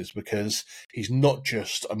characters, because he's not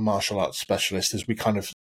just a martial arts specialist as we kind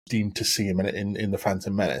of deem to see him in the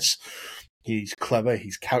Phantom Menace. He's clever,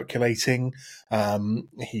 he's calculating,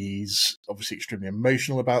 he's obviously extremely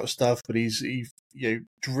emotional about stuff, but he's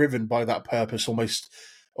driven by that purpose almost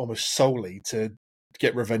solely to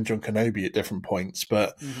get revenge on Kenobi at different points.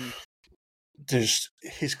 But just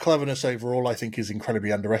his cleverness overall, I think, is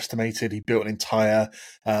incredibly underestimated. He built an entire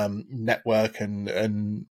network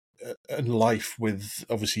and life with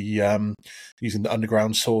obviously using the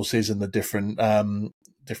underground sources and the different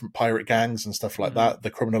pirate gangs and stuff like that,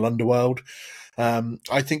 the criminal underworld.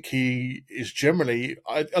 I think he is generally,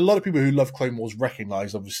 a lot of people who love Clone Wars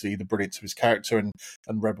recognize obviously the brilliance of his character and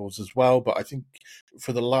Rebels as well, but I think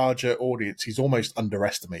for the larger audience he's almost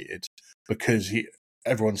underestimated because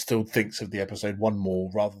everyone still thinks of the episode 1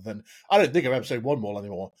 Maul rather than, I don't think of episode 1 Maul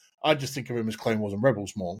anymore. I just think of him as Clone Wars and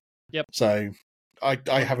Rebels Maul. Yep. So I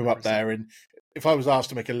have him up there, and if I was asked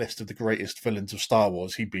to make a list of the greatest villains of Star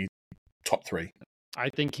Wars, he'd be top 3. I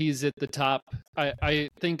think he's at the top. I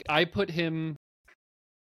think I put him.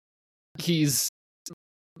 He's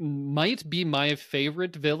might be my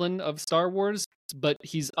favorite villain of Star Wars, but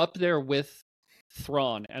he's up there with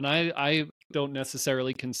Thrawn, and I don't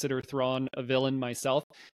necessarily consider Thrawn a villain myself,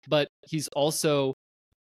 but he's also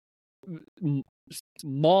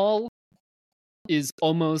Maul is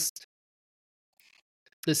almost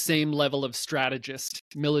the same level of strategist,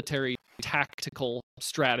 military tactical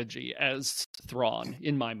strategy as Thrawn,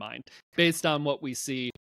 in my mind, based on what we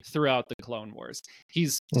see throughout the Clone Wars.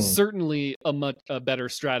 He's certainly a better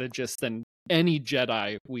strategist than any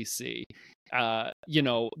Jedi we see. I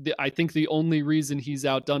think the only reason he's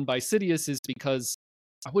outdone by Sidious is because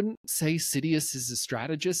I wouldn't say Sidious is a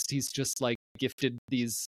strategist. He's just like gifted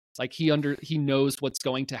these, like he knows what's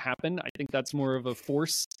going to happen. I think that's more of a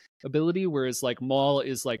force ability, whereas like Maul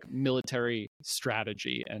is like military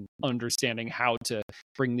strategy and understanding how to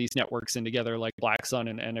bring these networks in together, like Black Sun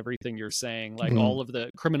and everything you're saying, like all of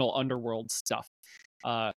the criminal underworld stuff.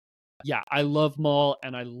 I love Maul,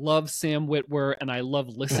 and I love Sam Witwer, and I love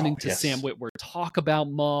listening to Sam Witwer talk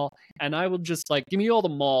about Maul, and I will just like, give me all the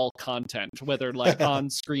Maul content, whether like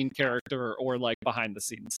on-screen character or like behind the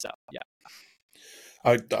scenes stuff.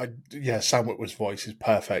 Sam Witwer's voice is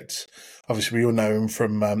perfect. Obviously, we all know him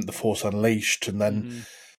from The Force Unleashed, and then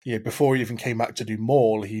before he even came back to do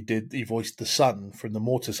Maul, he voiced the son from the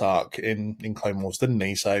Mortis arc in Clone Wars, didn't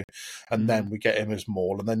he? So, and then we get him as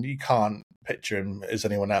Maul, and then you can't picture him as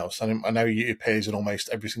anyone else. And I know he appears in almost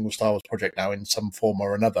every single Star Wars project now in some form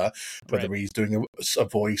or another, whether he's doing a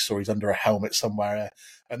voice or he's under a helmet somewhere,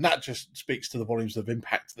 and that just speaks to the volumes of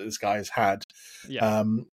impact that this guy has had.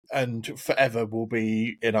 And forever will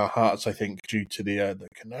be in our hearts, I think, due to the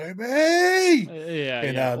Kenobi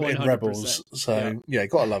in Rebels. So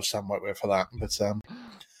gotta love Sam Witwer for that. But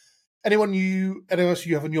anyone else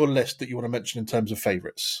you have on your list that you want to mention in terms of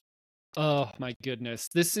favorites? Oh my goodness,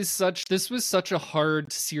 this was such a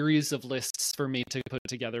hard series of lists for me to put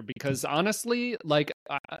together, because honestly, like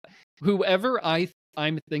whoever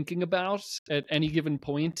I'm thinking about at any given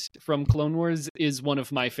point from Clone Wars is one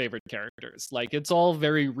of my favorite characters. Like, it's all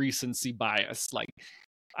very recency bias. Like,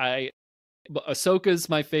 Ahsoka's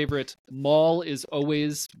my favorite. Maul is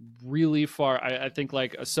always really far. I think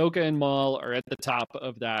like Ahsoka and Maul are at the top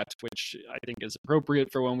of that, which I think is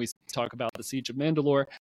appropriate for when we talk about the Siege of Mandalore.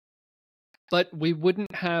 But we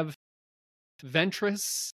wouldn't have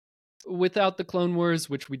Ventress without the Clone Wars,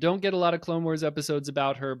 which we don't get a lot of Clone Wars episodes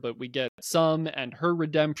about her, but we get some, and her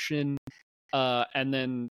redemption, and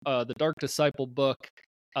then the Dark Disciple book.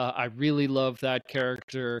 I really love that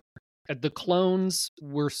character. The clones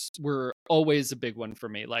were always a big one for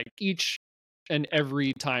me. Like, each and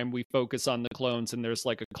every time we focus on the clones, and there's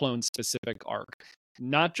like a clone specific arc,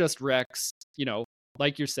 not just Rex,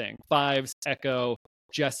 like you're saying, Fives, Echo,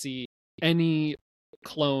 Jesse, any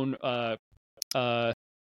clone,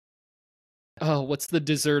 what's the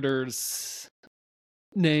deserter's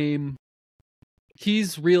name?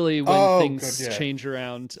 He's really when things change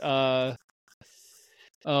around. Oh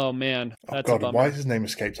man, that's a bummer. Why his name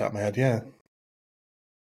escapes out of my head? Yeah,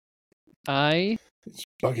 it's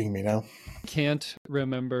bugging me now. Can't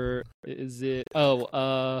remember. Is it?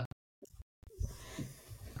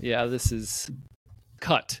 This is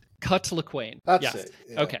Cut Lawquane. That's it.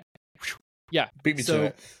 Yeah. Okay. Yeah. Beat me to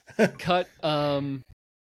it. Cut.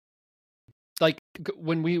 Like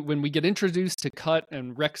when we get introduced to Cut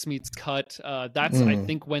and Rex meets Cut, that's I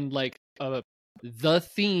think when like the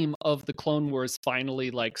theme of the Clone Wars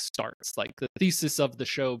finally like starts. Like, the thesis of the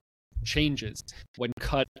show changes when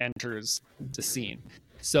Cut enters the scene.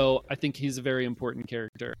 So I think he's a very important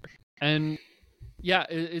character. And yeah,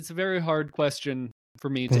 it's a very hard question for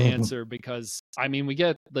me to answer because, I mean, we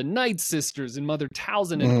get the Night Sisters and Mother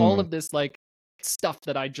Talzin and all of this like stuff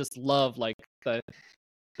that I just love, like the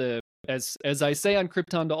as I say on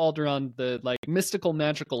Krypton to Alderaan, the like mystical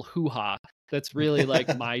magical hoo-ha that's really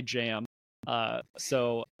like my jam.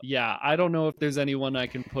 So yeah, I don't know if there's anyone I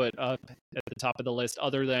can put up at the top of the list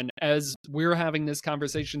other than, as we're having this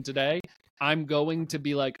conversation today, I'm going to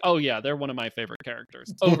be like, oh yeah, they're one of my favorite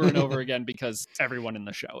characters over and over again because everyone in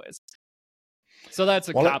the show is. So that's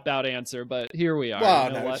a cop-out answer, but here we are.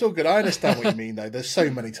 Well, no, it's all good. I understand what you mean, though. There's so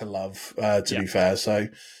many to love, to be fair. So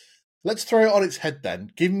let's throw it on its head then.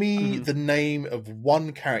 Give me the name of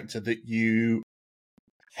one character that you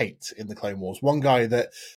hate in the Clone Wars. One guy that,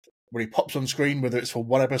 when he pops on screen, whether it's for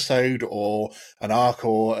one episode or an arc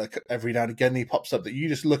or every now and again he pops up, that you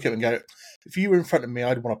just look at him and go, if you were in front of me,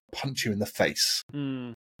 I'd want to punch you in the face.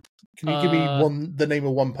 Can you give me the name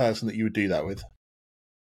of one person that you would do that with?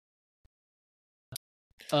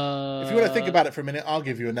 If you want to think about it for a minute, I'll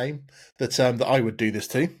give you a name that I would do this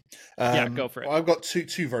to. Go for it. I've got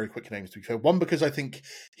two very quick names, to be fair. One, because I think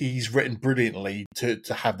he's written brilliantly to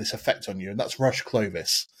have this effect on you, and that's Rush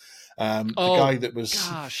Clovis. The guy that was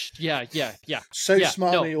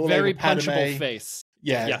smarmy, all very over Padme. punchable face.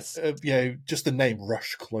 Yeah, yes. Just the name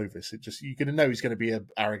Rush Clovis. You're going to know he's going to be an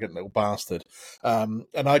arrogant little bastard. And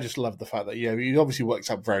I just love the fact that he obviously works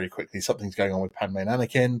out very quickly. Something's going on with Padme and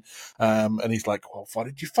Anakin, and he's like, "Well, why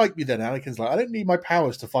did you fight me then?" Anakin's like, "I don't need my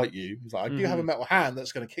powers to fight you." He's like, "I do have a metal hand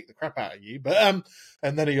that's going to kick the crap out of you," but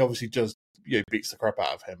and then he obviously just beats the crap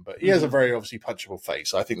out of him. But he has a very obviously punchable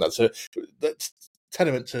face. I think that's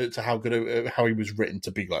tenement to how good how he was written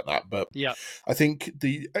to be like that. But I think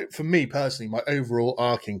for me personally, my overall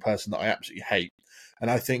arcing person that I absolutely hate, and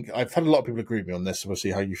I think I've had a lot of people agree with me on this, so we'll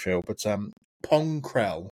see how you feel, but Pong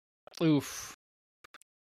Krell. Oof.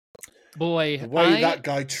 Boy, the way that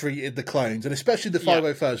guy treated the clones, and especially the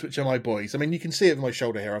 501st, which are my boys. I mean, you can see it over my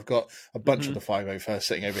shoulder here. I've got a bunch of the 501st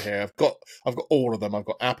sitting over here. I've got all of them. I've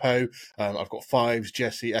got Apo, I've got Fives,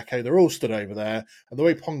 Jesse, Echo. They're all stood over there. And the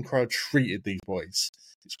way Pong Krell treated these boys,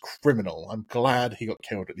 it's criminal. I'm glad he got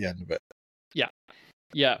killed at the end of it.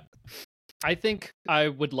 Yeah. I think I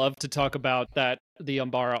would love to talk about the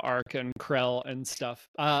Umbara arc and Krell and stuff.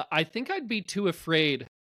 I think I'd be too afraid.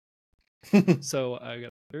 So I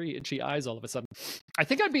got very itchy eyes all of a sudden. I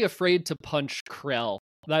think I'd be afraid to punch Krell.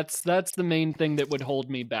 That's the main thing that would hold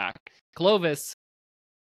me back. Clovis,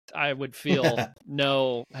 I would feel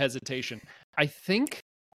no hesitation. I think,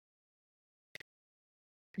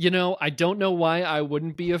 I don't know why I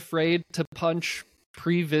wouldn't be afraid to punch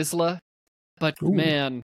Pre Vizsla, but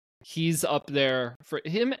man, he's up there for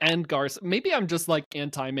him and Gar. Maybe I'm just like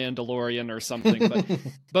anti-Mandalorian or something, but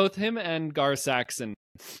both him and Gar Saxon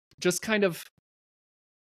just kind of,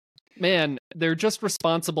 man, they're just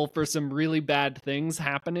responsible for some really bad things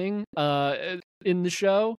happening in the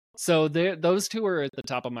show. So those two are at the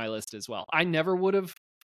top of my list as well. I never would have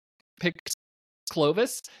picked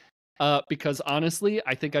Clovis because honestly,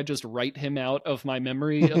 I think I just write him out of my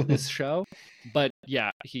memory of this show. But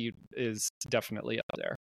yeah, he is definitely up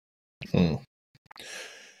there.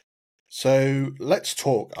 So let's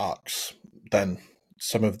talk arcs then.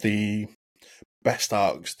 Some of the best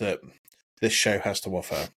arcs that this show has to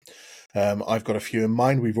offer. I've got a few in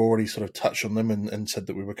mind. We've already sort of touched on them and said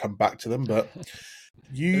that we would come back to them, but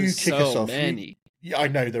you kick us off. Many. I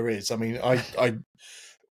know there is. I mean, I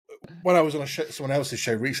when I was on someone else's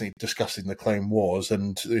show recently discussing the Clone Wars,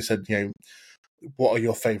 and they said, what are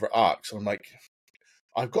your favourite arcs? And I'm like,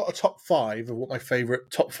 I've got a top 5 of what my favourite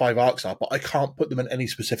top 5 arcs are, but I can't put them in any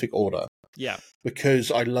specific order. Yeah. Because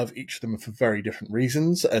I love each of them for very different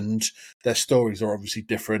reasons, and their stories are obviously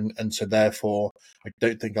different, and so therefore I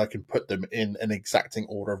don't think I can put them in an exacting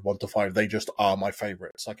order of 1 to 5. They just are my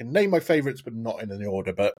favourites. I can name my favourites, but not in any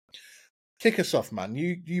order. But kick us off, man.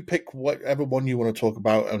 You pick whatever one you want to talk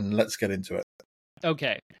about, and let's get into it.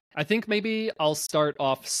 Okay. I think maybe I'll start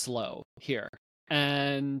off slow here.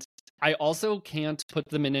 And I also can't put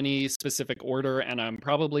them in any specific order, and I'm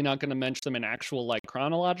probably not going to mention them in actual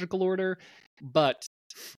chronological order, but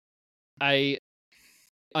I'm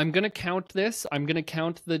going to count this. I'm going to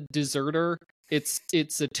count the Deserter. It's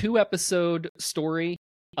a 2-episode story.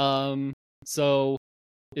 So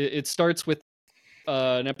it starts with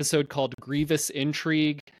an episode called Grievous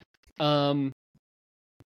Intrigue. The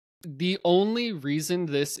only reason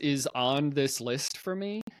this is on this list for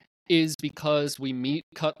me is because we meet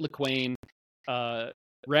Cut Lawquane.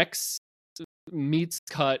 Rex meets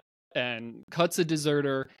Cut and Cut's a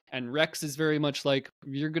deserter, and Rex is very much like,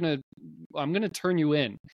 I'm gonna turn you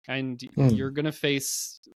in, and you're gonna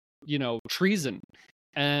face, treason.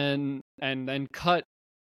 And then Cut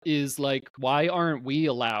is like, why aren't we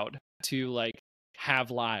allowed to like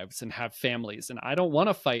have lives and have families? And I don't want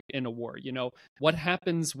to fight in a war. What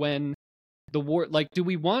happens when the war, like, do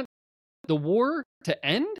we want the war to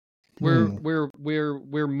end?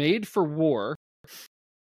 We're made for war,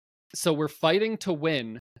 so we're fighting to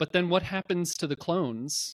win, but then what happens to the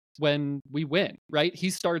clones when we win, right? He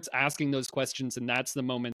starts asking those questions, and that's the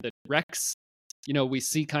moment that Rex, we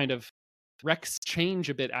see kind of Rex change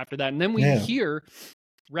a bit after that. And then we hear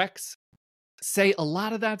Rex say a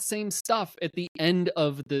lot of that same stuff at the end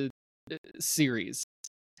of the series.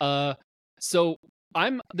 So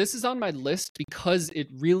this is on my list because it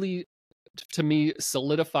really, to me,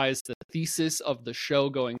 solidifies the thesis of the show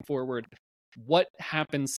going forward. What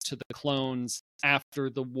happens to the clones after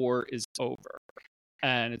the war is over?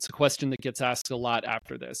 And it's a question that gets asked a lot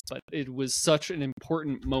after this, but it was such an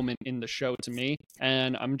important moment in the show to me.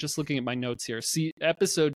 And I'm just looking at my notes here. See,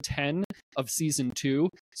 episode 10 of season 2,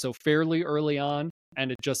 so fairly early on,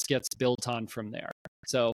 and it just gets built on from there.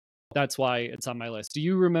 So that's why it's on my list. Do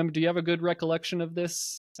you have a good recollection of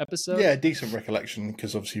this episode? Yeah, decent recollection,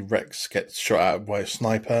 because obviously Rex gets shot at by a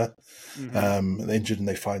sniper, injured, and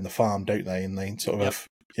they find the farm, don't they? And they sort of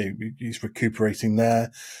he's recuperating there,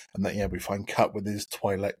 and then we find Cut with his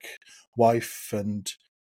Twi'lek wife and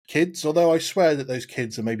kids. Although I swear that those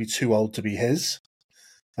kids are maybe too old to be his,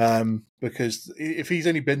 because if he's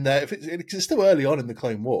only been there, it's still early on in the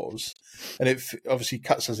Clone Wars, and if obviously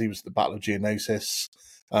Cut says he was at the Battle of Geonosis.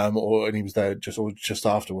 And he was there just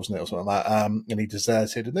after, wasn't it, or something like that? And he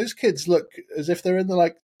deserted. And those kids look as if they're in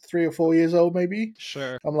the 3 or 4 years old, maybe.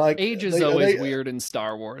 Sure. I'm like, age is always weird in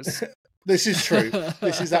Star Wars. This is true.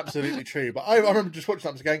 This is absolutely true. But I remember just watching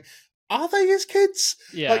that and going, are they his kids?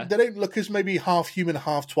 Yeah. They don't look as maybe half human,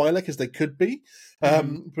 half Twi'lek as they could be. But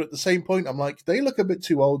at the same point, I'm like, they look a bit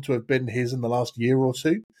too old to have been his in the last year or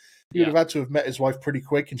two. He would have had to have met his wife pretty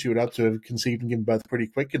quick, and she would have to have conceived and given birth pretty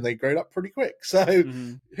quick, and they grown up pretty quick. So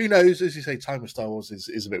who knows? As you say, time with Star Wars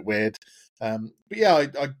is a bit weird. But yeah,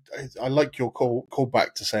 I like your call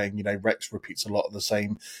back to saying, Rex repeats a lot of the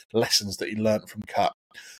same lessons that he learned from Cut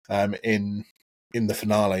in the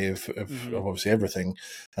finale of obviously everything.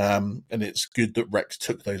 And it's good that Rex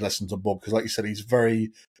took those lessons on board, because like you said, he's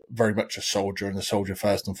very, very much a soldier, and a soldier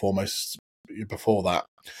first and foremost before that.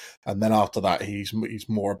 And then after that, he's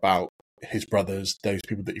more about his brothers, those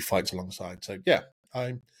people that he fights alongside. So yeah,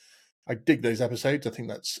 I dig those episodes. I think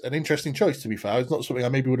that's an interesting choice, to be fair. It's not something I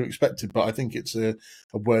maybe would have expected, but I think it's a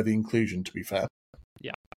worthy inclusion, to be fair.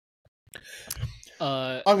 Yeah.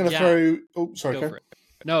 I'm going to throw... Oh, sorry, go for it.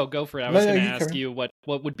 No, go for it. I was going to ask you what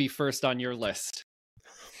would be first on your list.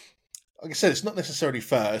 Like I said, it's not necessarily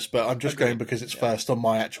first, but I'm just going because it's first on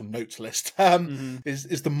my actual notes list.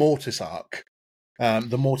 Is the Mortis arc,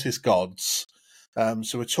 the Mortis gods.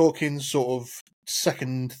 So we're talking sort of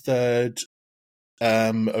second, third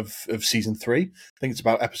of season 3. I think it's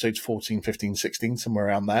about episodes 14, 15, 16, somewhere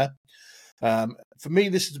around there. For me,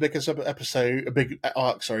 this is a big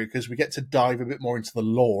arc, because we get to dive a bit more into the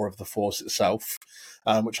lore of the Force itself,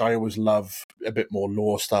 which I always love. A bit more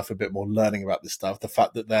lore stuff, a bit more learning about this stuff. The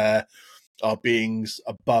fact that there are beings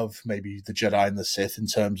above maybe the Jedi and the Sith in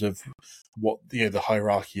terms of what the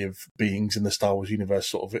hierarchy of beings in the Star Wars universe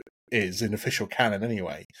sort of is in official canon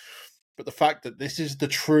anyway. But the fact that this is the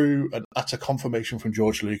true and utter confirmation from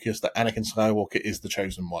George Lucas that Anakin Skywalker is the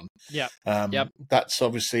chosen one. Yeah. That's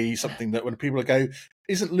obviously something that when people go,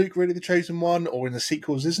 isn't Luke really the chosen one? Or in the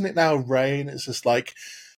sequels, isn't it now Rey? And it's just like,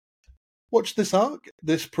 watch this arc.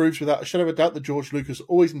 This proves without a shadow of a doubt that George Lucas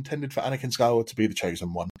always intended for Anakin Skywalker to be the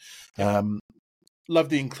chosen one. Love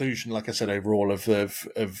the inclusion, like I said, overall of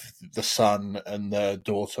the son and the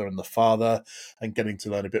daughter and the father, and getting to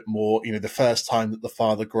learn a bit more. The first time that the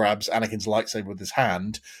father grabs Anakin's lightsaber with his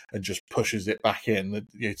hand and just pushes it back in,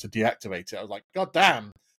 to deactivate it, I was like, God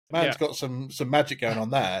damn, man's got some magic going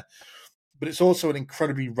on there. But it's also an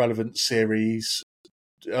incredibly relevant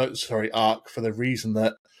arc, for the reason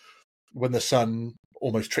that when the son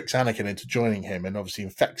almost tricks Anakin into joining him and obviously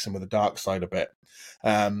infects him with the dark side a bit,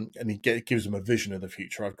 and he gives him a vision of the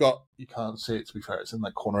future. You can't see it, to be fair, it's in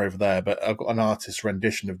that corner over there, but I've got an artist's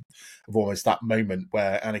rendition of almost that moment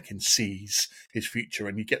where Anakin sees his future,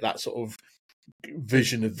 and you get that sort of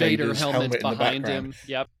vision of Vader's helmet in the background. Him.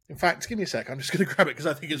 Yep. In fact, give me a sec, I'm just going to grab it because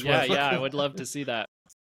I think it's worth looking at. I would love to see that.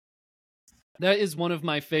 That is one of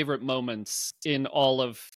my favorite moments in all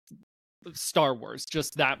of Star Wars,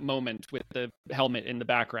 just that moment with the helmet in the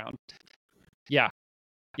background. Yeah,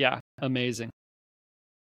 amazing.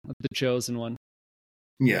 the Chosen One.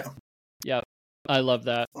 Yeah. Yeah, I love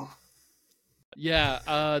that.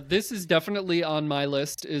 Yeah, this is definitely on my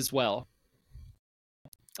list as well.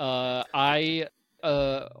 Sorry,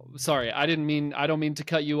 I don't mean to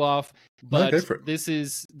cut you off, but No, go for it. this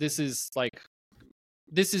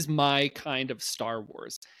is my kind of Star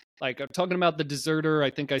Wars. Like, I'm talking about The Deserter.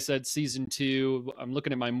 I think I said season 2. I'm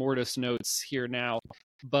looking at my Mortis notes here now,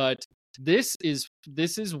 but this is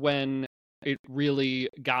when it really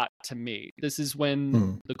got to me. This is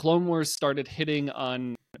when the Clone Wars started hitting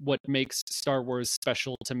on what makes Star Wars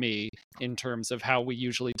special to me in terms of how we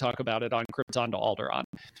usually talk about it on Krypton to Alderaan.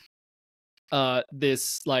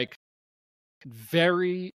 This like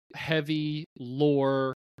very heavy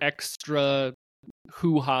lore, extra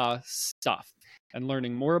hoo-ha stuff, and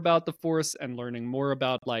learning more about the Force and learning more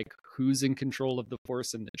about like who's in control of the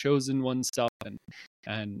Force and the Chosen One stuff, and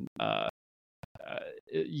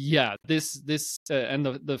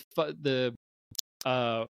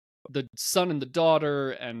the son and the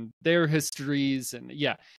daughter and their histories, and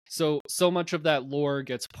so much of that lore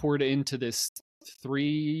gets poured into this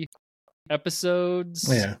 3 episodes.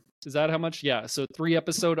 Yeah. Is that how much? Yeah. So 3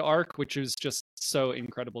 episode arc, which is just so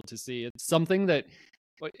incredible to see. It's something that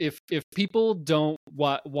if people don't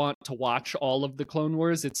want to watch all of the Clone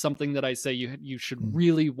Wars, it's something that I say you should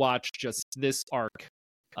really watch just this arc,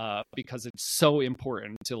 because it's so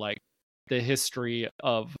important to like the history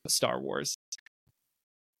of Star Wars.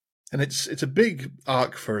 And it's a big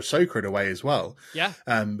arc for Ahsoka in a way as well. Yeah.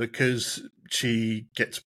 Because she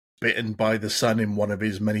gets bitten by the Son in one of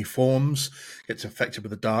his many forms, gets infected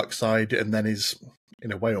with the dark side, and then is,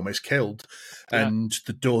 in a way, almost killed. Yeah. And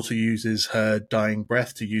the daughter uses her dying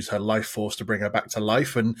breath to use her life force to bring her back to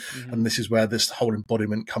life. And this is where this whole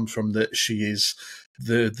embodiment comes from, that she is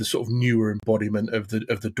the sort of newer embodiment of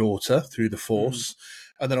the daughter through the Force.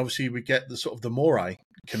 And then obviously we get the sort of the Morai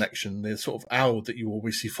connection, the sort of owl that you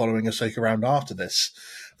always see following Ahsoka around after this,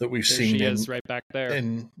 that we've seen. She is right back there.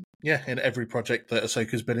 In every project that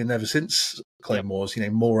Ahsoka's been in ever since Clone Wars.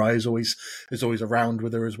 Morai is always around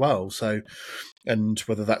with her as well. So, and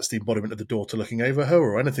whether that's the embodiment of the daughter looking over her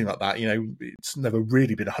or anything like that, it's never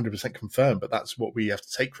really been 100% confirmed, but that's what we have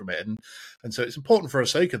to take from it. And so it's important for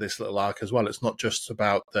Ahsoka, this little arc as well. It's not just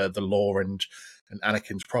about the lore and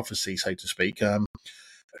Anakin's prophecy, so to speak.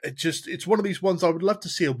 It's one of these ones I would love to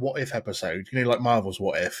see a what if episode, like Marvel's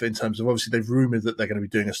What If, in terms of, obviously they've rumored that they're going to be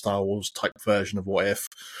doing a Star Wars type version of What If.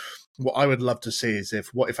 What I would love to see is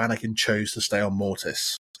what if Anakin chose to stay on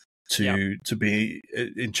Mortis to be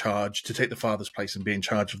in charge, to take the father's place and be in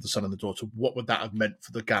charge of the son and the daughter. What would that have meant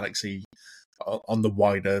for the galaxy on the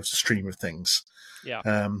wider stream of things?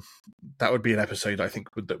 That would be an episode I think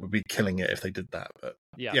that would be killing it if they did that. But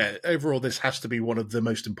overall, this has to be one of the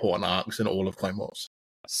most important arcs in all of Clone Wars.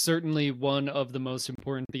 Certainly one of the most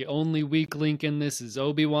important. The only weak link in this is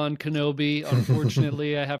Obi-Wan Kenobi,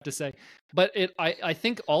 unfortunately, I have to say. But I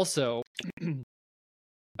think also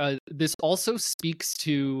this also speaks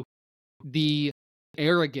to the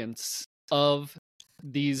arrogance of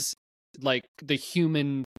these, like, the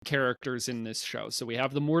human characters in this show. So we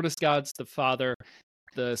have the Mortis gods, the father,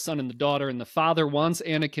 the son and the daughter, and the father wants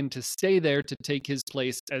Anakin to stay there to take his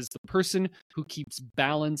place as the person who keeps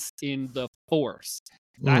balance in the Force.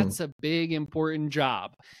 That's a big, important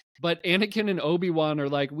job. But Anakin and Obi-Wan are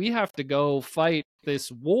like, we have to go fight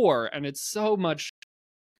this war. And it's so much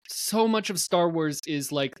of Star Wars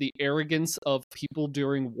is like the arrogance of people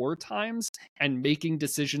during war times and making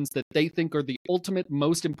decisions that they think are the ultimate,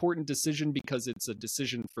 most important decision because it's a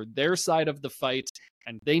decision for their side of the fight.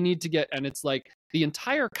 And they need to get, and it's like the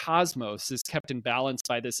entire cosmos is kept in balance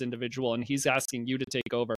by this individual, and he's asking you to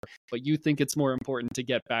take over, but you think it's more important to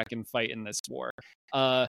get back and fight in this war.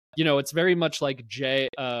 It's very much like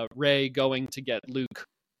Rey going to get Luke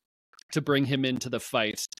to bring him into the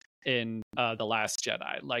fight in The Last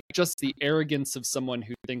Jedi. Like, just the arrogance of someone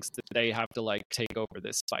who thinks that they have to like take over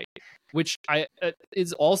this fight, which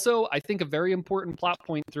is also, I think, a very important plot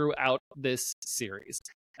point throughout this series.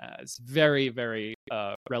 It's very, very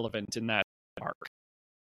relevant in that arc.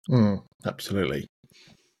 Absolutely.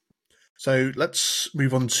 So let's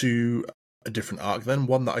move on to a different arc then,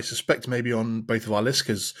 one that I suspect may be on both of our lists,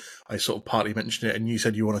 because I sort of partly mentioned it and you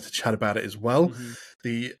said you wanted to chat about it as well.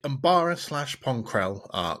 The Umbara / Ponkrell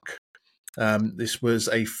arc. This was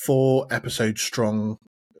a 4-episode strong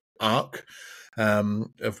arc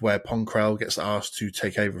of where Ponkrell gets asked to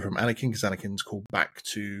take over from Anakin because Anakin's called back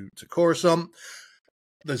to Coruscant.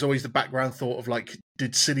 There's always the background thought of, like,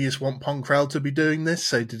 did Sidious want Ponkrell to be doing this?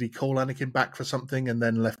 So did he call Anakin back for something and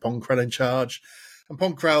then left Ponkrell in charge? And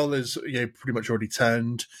Pong Krell is pretty much already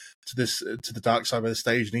turned to the dark side of the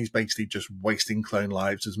stage, and he's basically just wasting clone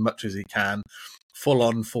lives as much as he can,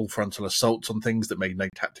 full frontal assaults on things that made no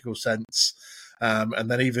tactical sense. And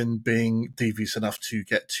then even being devious enough to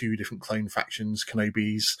get two different clone factions,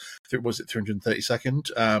 Kenobi's, was it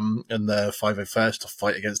 332nd, and the 501st, to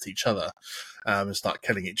fight against each other and start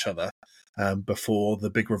killing each other before the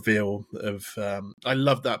big reveal of... I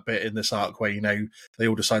love that bit in this arc where, they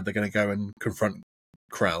all decide they're going to go and confront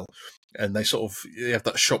Krell, and they have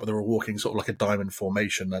that shot where they're all walking sort of like a diamond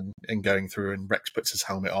formation and going through, and Rex puts his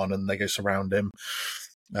helmet on and they go surround him.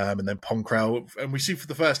 And then Pong Krell, and we see for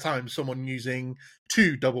the first time someone using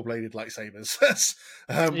two double-bladed lightsabers,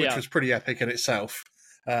 which was pretty epic in itself.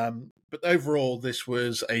 But overall, this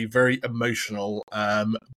was a very emotional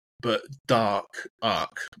but dark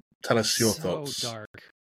arc. Tell us your thoughts.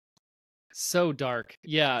 So dark.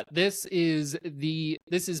 Yeah, this is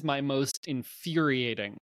my most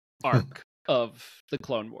infuriating arc of the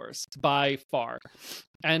Clone Wars by far.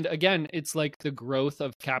 And again, it's like the growth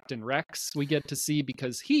of Captain Rex we get to see,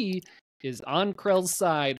 because he is on Krell's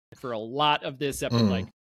side for a lot of this episode. Like,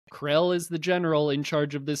 Krell is the general in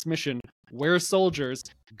charge of this mission. We're soldiers.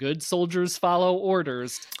 Good soldiers follow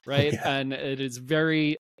orders, right? Yeah. And it is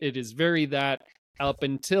very that up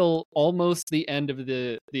until almost the end of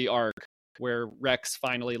the arc, where Rex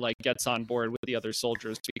finally gets on board with the other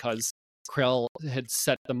soldiers, because Krell had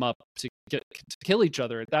set them up to kill each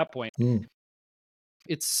other at that point.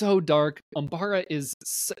 It's so dark. Umbara is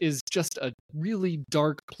just a really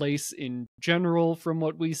dark place in general from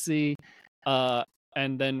what we see. And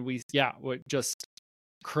then just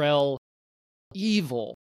Krell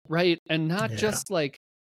evil, right? And not just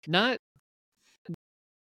not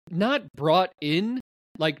brought in,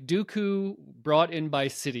 like Dooku brought in by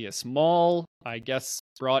Sidious, Maul, I guess,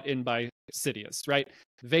 brought in by Sidious, right?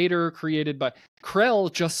 Vader created by...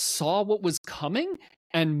 Krell just saw what was coming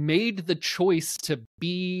and made the choice to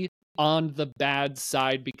be on the bad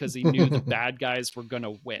side because he knew the bad guys were going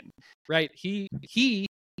to win, right? He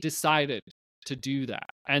decided to do that.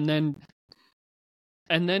 And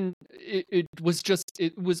then it was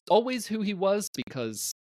always who he was,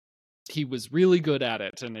 because he was really good at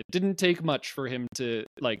it, and it didn't take much for him to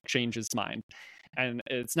change his mind. And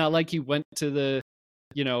it's not like he went to the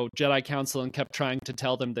Jedi Council and kept trying to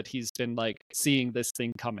tell them that he's been seeing this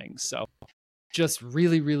thing coming. So just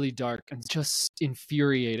really, really dark and just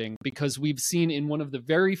infuriating, because we've seen in one of the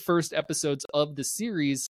very first episodes of the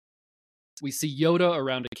series, we see Yoda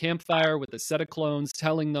around a campfire with a set of clones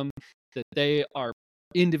telling them that they are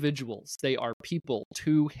individuals, they are people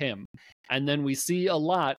to him. And then we see a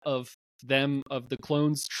lot of the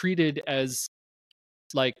clones treated as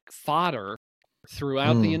fodder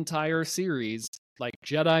throughout the entire series.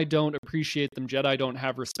 Jedi don't appreciate them, Jedi don't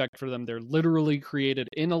have respect for them. They're literally created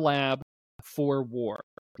in a lab for war.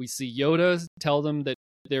 We see Yoda tell them that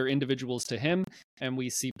they're individuals to him, and we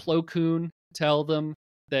see Plo Koon tell them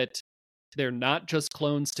that they're not just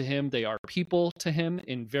clones to him, they are people to him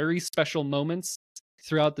in very special moments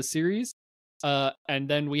throughout the series. And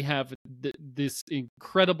then we have this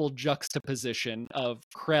incredible juxtaposition of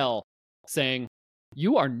Krell saying,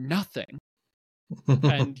 "You are nothing,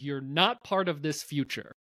 and you're not part of this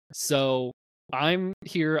future. So I'm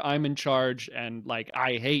here, I'm in charge, and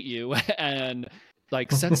I hate you," and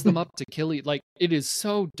sets them up to kill you. It is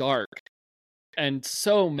so dark and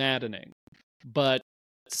so maddening, but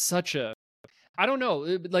such a... I don't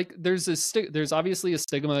know, there's obviously a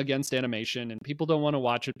stigma against animation, and people don't want to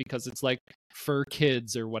watch it because it's for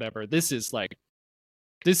kids or whatever. This is when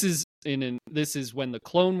the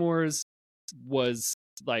Clone Wars was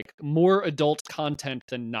more adult content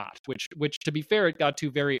than not, which to be fair, it got to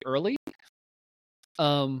very early.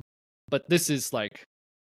 But this is I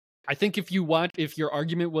think if your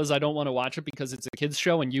argument was I don't want to watch it because it's a kids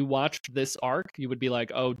show, and you watched this arc, you would be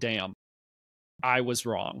like, oh damn, I was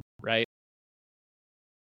wrong, right?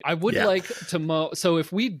 I would like to so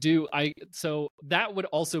if we do, so that would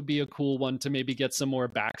also be a cool one to maybe get some more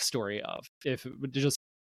backstory of. If it would just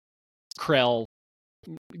Krell,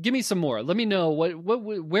 give me some more. Let me know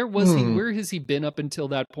where was he? Where has he been up until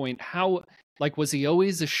that point? How was he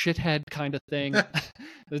always a shithead kind of thing?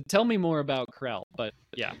 Tell me more about Krell. But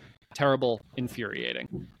yeah, terrible,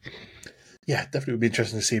 infuriating. Yeah, definitely would be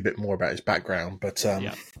interesting to see a bit more about his background. But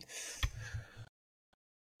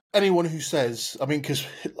anyone who says, because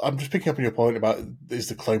I'm just picking up on your point about is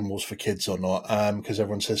the Clone Wars for kids or not, because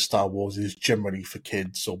everyone says Star Wars is generally for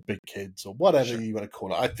kids or big kids or whatever you want to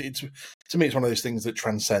call it. To me, it's one of those things that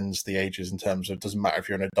transcends the ages in terms of, it doesn't matter if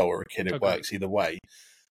you're an adult or a kid, it works either way.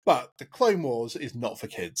 But the Clone Wars is not for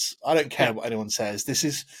kids. I don't care what anyone says.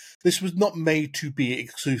 This was not made to be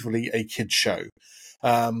exclusively a kids show.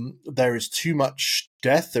 There is too much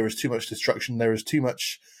death. There is too much destruction. There is too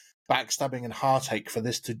much backstabbing and heartache for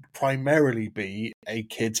this to primarily be a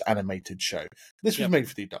kids animated show. This was made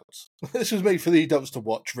for the adults. This was made for the adults to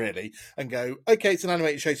watch, really, and go, okay, it's an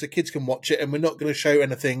animated show, so kids can watch it, and we're not going to show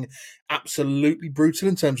anything absolutely brutal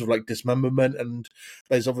in terms of like dismemberment. And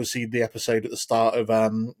there's obviously the episode at the start of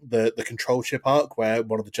the control ship arc where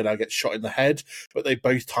one of the Jedi gets shot in the head, but they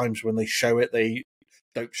both times when they show it, they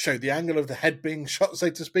don't show the angle of the head being shot, so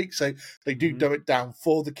to speak. So they do dumb it down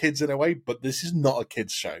for the kids in a way, but this is not a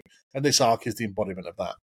kids show. And this arc is the embodiment of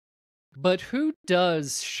that. But who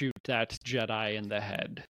does shoot that Jedi in the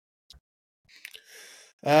head?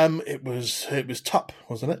 It was Tup,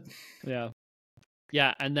 wasn't it? Yeah.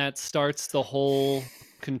 Yeah, and that starts the whole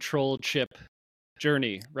control chip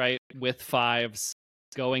journey, right? With Fives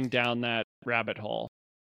going down that rabbit hole,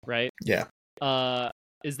 right? Yeah.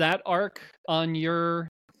 Is that arc on your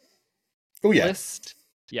list?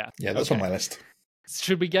 Yeah. Yeah, that's on my list.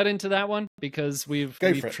 Should we get into that one? Because we've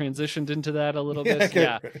transitioned into that a little bit.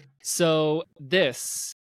 Yeah. So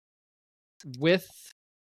this with...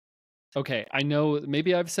 Okay, I know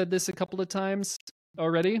maybe I've said this a couple of times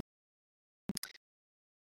already,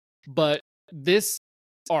 but this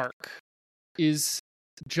arc is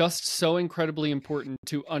just so incredibly important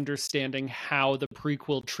to understanding how the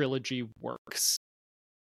prequel trilogy works.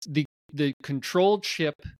 The control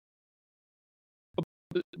chip...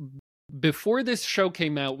 Before this show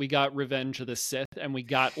came out, we got Revenge of the Sith and we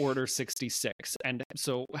got Order 66. And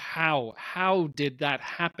so how did that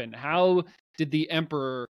happen? How did the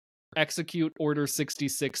Emperor execute Order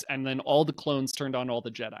 66 and then all the clones turned on all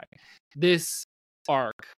the Jedi? This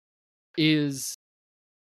arc is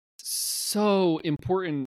so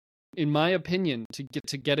important, in my opinion,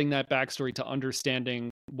 to getting that backstory, to understanding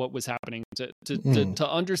what was happening, to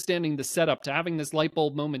understanding the setup, to having this light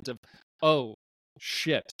bulb moment of, oh,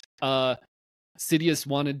 shit. Sidious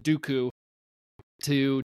wanted Dooku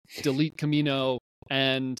to delete Kamino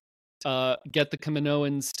and get the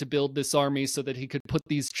Kaminoans to build this army so that he could put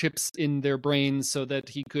these chips in their brains so that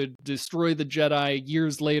he could destroy the Jedi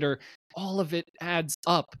years later. All of it adds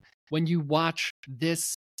up when you watch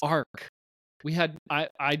this arc.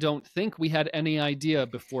 I don't think we had any idea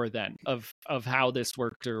before then of how this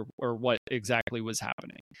worked or what exactly was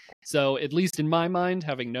happening. So at least in my mind,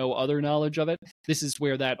 having no other knowledge of it, this is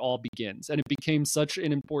where that all begins. And it became such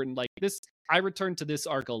an important, like this, I return to this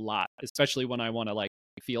arc a lot, especially when I want to like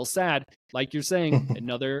feel sad. Like you're saying,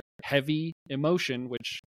 another heavy emotion,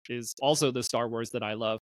 which is also the Star Wars that I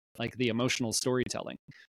love, like the emotional storytelling.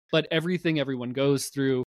 But everything everyone goes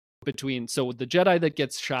through between, so the Jedi that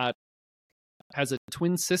gets shot has a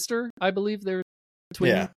twin sister, I believe they're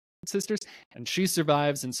twin sisters, and she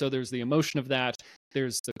survives, and so there's the emotion of that.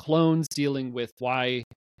 There's the clones dealing with why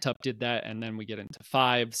Tup did that, and then we get into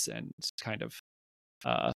Fives and kind of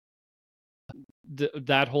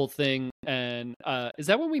that whole thing. And is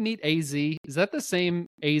that when we meet AZ? Is that the same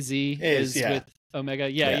AZ as with Omega?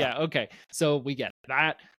 Yeah. Okay, so we get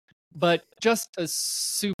that, but just a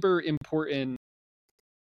super important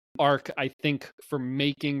arc, I think, for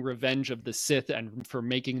making Revenge of the Sith and for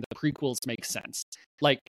making the prequels make sense.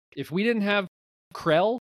 Like, if we didn't have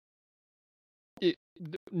Krell,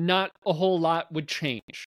 not a whole lot would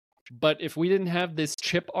change. But if we didn't have this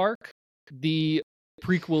chip arc, the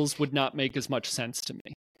prequels would not make as much sense to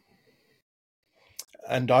me.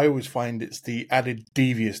 And I always find it's the added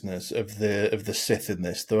deviousness of the Sith in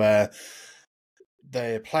this, where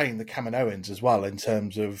they're playing the Kaminoans as well, in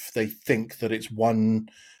terms of they think that it's one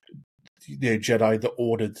Jedi that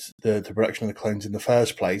ordered the production of the clones in the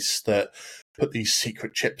first place, that put these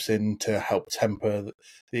secret chips in to help temper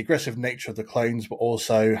the aggressive nature of the clones, but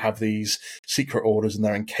also have these secret orders in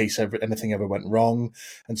there in case anything ever went wrong.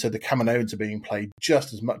 And so the Kaminoans are being played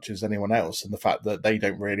just as much as anyone else, and the fact that they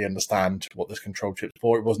don't really understand what this control chip's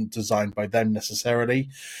for. It wasn't designed by them necessarily.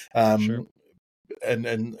 Sure.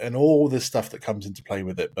 And all this stuff that comes into play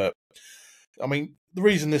with it. But I mean, the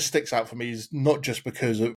reason this sticks out for me is not just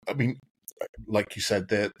because of, I mean, like you said,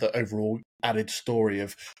 the overall added story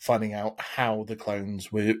of finding out how the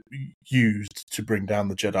clones were used to bring down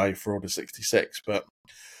the Jedi for Order 66. But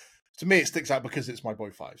to me, it sticks out because it's my boy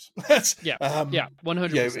Fives.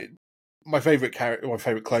 100%. My favorite character, my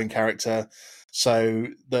favorite clone character. So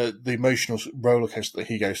the emotional roller coaster that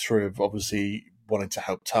he goes through of obviously wanting to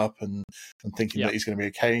help Tup and thinking that he's going to be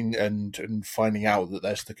okay, and finding out that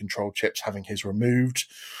there's the control chips, having his removed,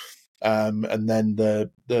 and then the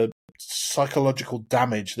psychological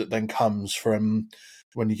damage that then comes from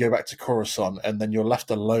when you go back to Coruscant, and then you're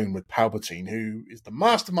left alone with Palpatine, who is the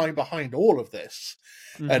mastermind behind all of this.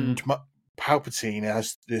 Mm-hmm. And Palpatine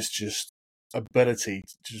has this just ability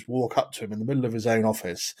to just walk up to him in the middle of his own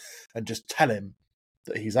office and just tell him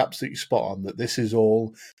that he's absolutely spot on, that this is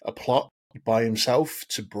all a plot by himself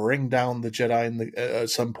to bring down the Jedi at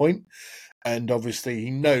some point. And obviously he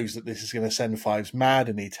knows that this is going to send Fives mad,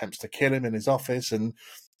 and he attempts to kill him in his office, and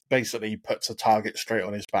basically puts a target straight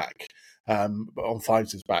on his back, on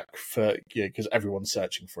Fives' back, for because everyone's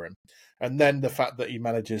searching for him. And then the fact that he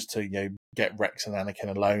manages to get Rex and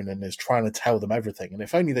Anakin alone and is trying to tell them everything. And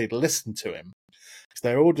if only they'd listened to him, because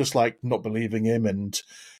they're all just like not believing him, and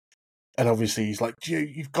obviously he's like,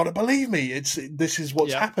 you've got to believe me. This is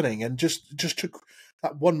what's happening, and just took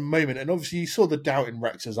that one moment, and obviously you saw the doubt in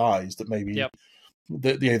Rex's eyes that maybe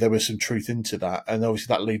that there was some truth into that, and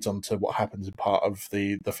obviously that leads on to what happens in part of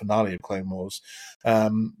the finale of Clone Wars.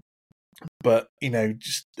 But he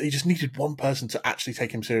just needed one person to actually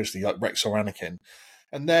take him seriously, like Rex or Anakin.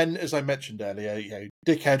 And then, as I mentioned earlier,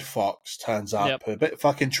 Dickhead Fox turns up, a bit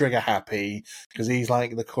fucking trigger happy because he's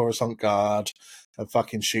like the Coruscant guard, and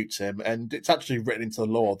fucking shoots him. And it's actually written into the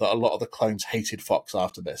law that a lot of the clones hated Fox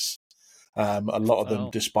after this. A lot of them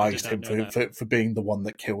despised him for being the one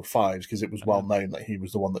that killed Fives, because it was well known that he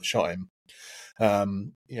was the one that shot him.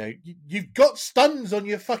 You've got stuns on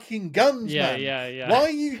your fucking guns, man. Why are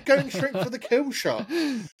you going straight for the kill shot?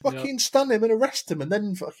 Fucking stun him and arrest him, and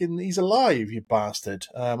then fucking he's alive, you bastard.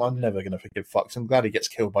 I'm never going to forgive Fox. I'm glad he gets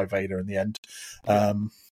killed by Vader in the end.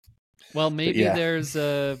 Well, maybe there's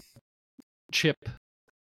a chip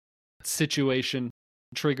situation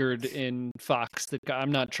triggered in Fox that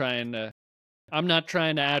I'm not trying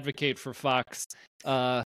to advocate for Fox,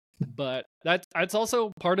 but that's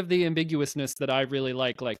also part of the ambiguousness that I really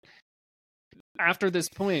like. Like, after this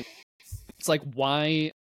point, it's like,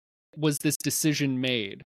 why was this decision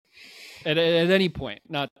made at any point?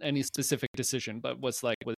 Not any specific decision, but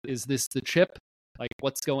is this the chip? Like,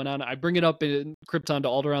 what's going on? I bring it up in Krypton to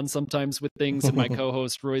Alderaan sometimes with things, and my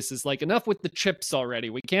co-host Royce is like, enough with the chips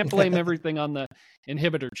already. We can't blame everything on the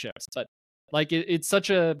inhibitor chips. But like, it's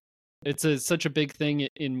such a big thing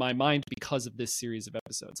in my mind because of this series of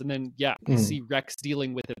episodes. And then, we see Rex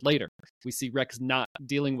dealing with it later. We see Rex not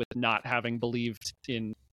dealing with not having believed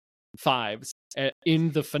in Fives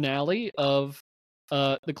in the finale of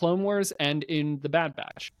the Clone Wars and in the Bad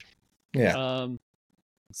Batch.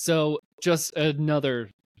 So just another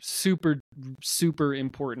super, super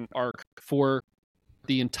important arc for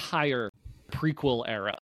the entire prequel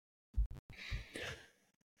era.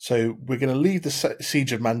 So we're going to leave the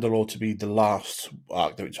Siege of Mandalore to be the last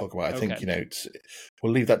arc that we talk about. I think,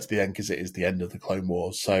 we'll leave that to the end because it is the end of the Clone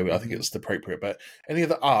Wars. So I think it's appropriate. But any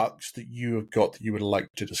other arcs that you have got that you would like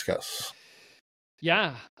to discuss?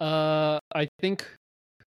 Yeah. I think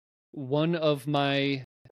one of my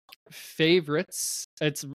favorites,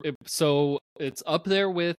 it's up there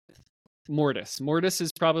with Mortis. Mortis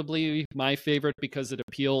is probably my favorite because it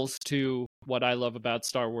appeals to what I love about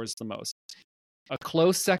Star Wars the most. A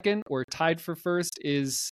close second, or tied for first,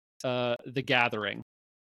 is The Gathering.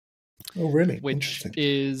 Oh, really? Which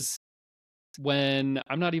is when,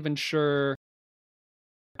 I'm not even sure,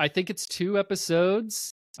 I think it's 2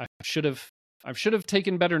 episodes. I should have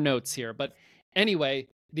taken better notes here, but anyway,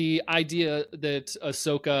 the idea that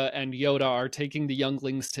Ahsoka and Yoda are taking the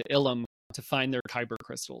younglings to Ilum to find their kyber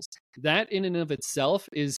crystals. That in and of itself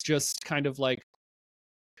is just kind of like,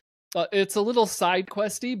 it's a little side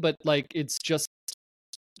questy, but like it's just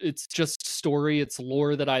story, it's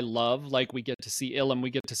lore that I love. Like, we get to see Ilum, we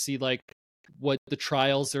get to see like what the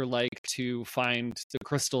trials are like to find the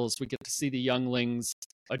crystals. We get to see the younglings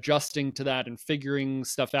adjusting to that and figuring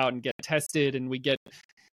stuff out and get tested, and we get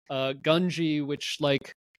Gungi, which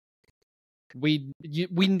like we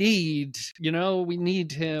need, we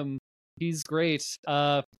need him. He's great.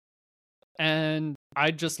 And I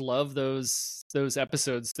just love those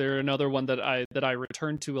episodes. They're another one that I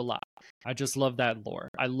return to a lot. I just love that lore.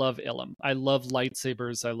 I love Ilum. I love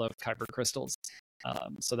lightsabers. I love kyber crystals.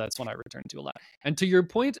 So that's one I return to a lot. And to your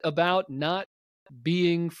point about not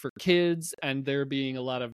being for kids and there being a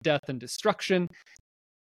lot of death and destruction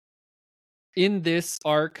in this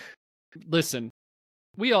arc, listen,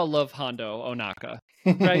 we all love Hondo Ohnaka,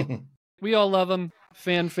 right? We all love him.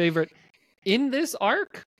 Fan favorite. In this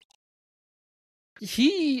arc,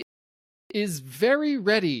 he is very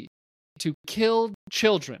ready to kill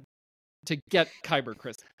children to get kyber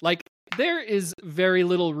crystals. Like, there is very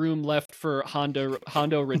little room left for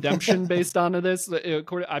Hondo redemption based on this.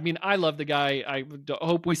 I mean, I love the guy. I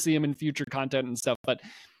hope we see him in future content and stuff. But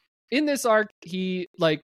in this arc, he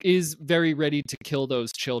like is very ready to kill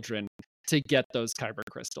those children. to get those kyber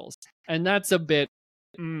crystals. And that's a bit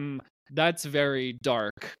that's very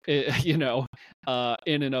dark, in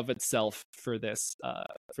and of itself for this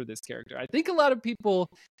character. I think a lot of people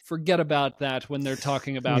forget about that when they're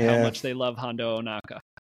talking about how much they love Hondo Ohnaka.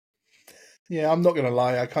 Yeah, I'm not going to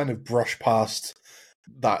lie. I kind of brush past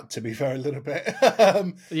that, to be fair, a little bit.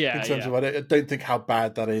 In terms of, I don't think how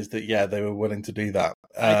bad that is that, they were willing to do that.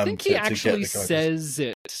 I think he actually says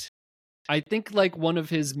it. I think like one of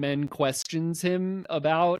his men questions him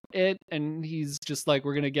about it, and he's just like,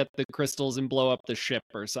 we're going to get the crystals and blow up the ship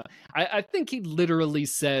or something. I think he literally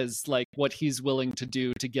says like what he's willing to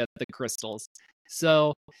do to get the crystals.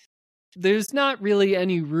 So there's not really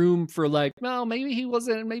any room for like, well, maybe he was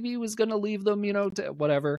going to leave them, to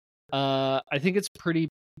whatever. I think it's pretty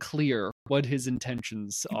clear what his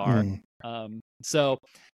intentions are.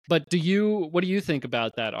 But what do you think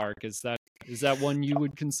about that arc? Is that one you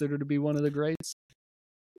would consider to be one of the greats?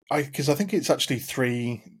 Because I think it's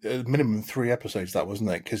actually minimum 3 episodes, that wasn't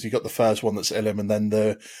it? Because you got the first one that's Ilum, and then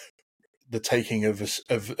the taking of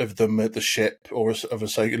them at the ship, or of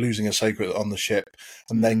Ahsoka, losing Ahsoka on the ship,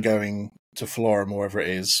 and then going to Florum, or wherever it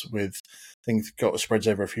is, with things spreads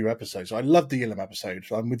over a few episodes. I love the Ilum episode.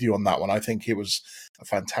 I'm with you on that one. I think it was a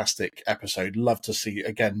fantastic episode. Love to see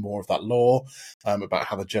again more of that lore about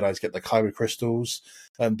how the Jedis get the kyber crystals,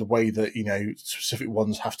 and the way that specific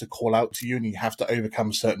ones have to call out to you, and you have to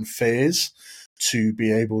overcome certain fears to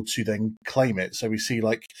be able to then claim it. So we see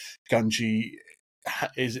like Gungi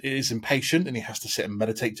is impatient, and he has to sit and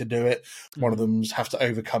meditate to do it. One of them's have to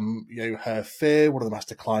overcome her fear. One of them has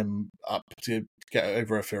to climb up to get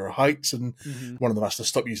over her fear of heights, and one of them has to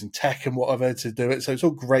stop using tech and whatever to do it. So it's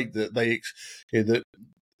all great that that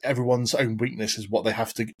everyone's own weakness is what they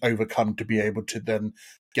have to overcome to be able to then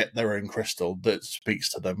get their own crystal that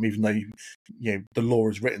speaks to them, even though the law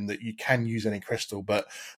is written that you can use any crystal, but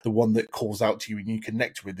the one that calls out to you and you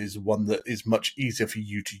connect with is one that is much easier for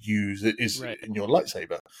you to use. It is in your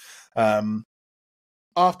lightsaber.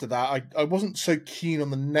 After that, I wasn't so keen on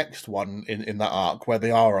the next one in that arc where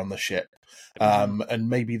they are on the ship, and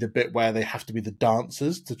maybe the bit where they have to be the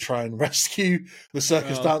dancers to try and rescue the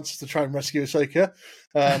circus dancers to try and rescue Ahsoka.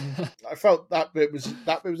 I felt that bit was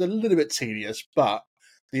a little bit tedious, but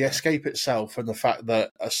the escape itself and the fact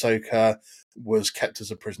that Ahsoka was kept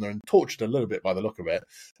as a prisoner and tortured a little bit by the look of it,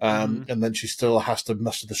 and then she still has to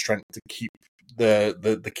muster the strength to keep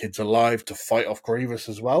the kids alive to fight off Grievous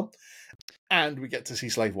as well. And we get to see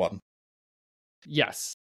Slave One.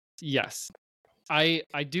 Yes. I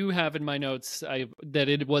do have in my notes that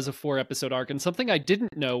it was a 4-episode arc, and something I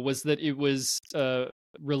didn't know was that it was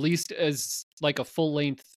released as like a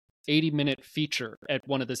full-length 80-minute feature at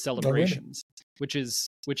one of the celebrations,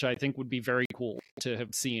 which I think would be very cool to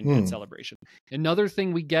have seen at Celebration. Another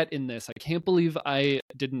thing we get in this, I can't believe I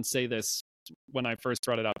didn't say this when I first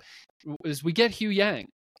brought it up, is we get Huyang,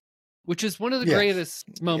 which is one of the greatest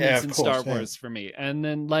moments in Star Wars for me. And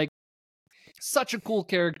then like such a cool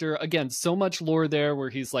character. Again, so much lore there where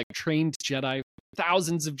he's like trained Jedi,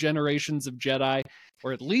 thousands of generations of Jedi,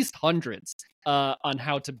 or at least hundreds, on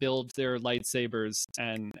how to build their lightsabers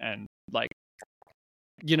and like,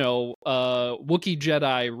 Wookiee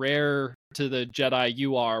Jedi, rare to the Jedi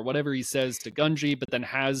you are, whatever he says to Gungi, but then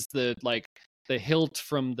has the hilt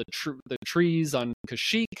from the trees on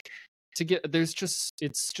Kashyyyk.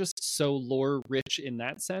 It's just so lore rich in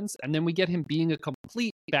that sense. And then we get him being a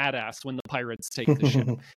complete badass when the pirates take the ship,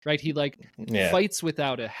 right? He fights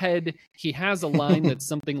without a head. He has a line that's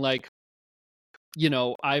something like,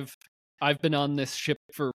 I've been on this ship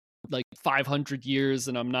for like 500 years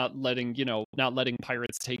and I'm not letting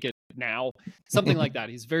pirates take it now. Something like that.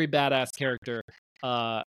 He's a very badass character.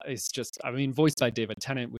 It's just, voiced by David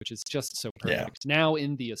Tennant, which is just so perfect. Now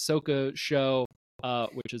in the Ahsoka show,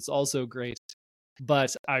 which is also great.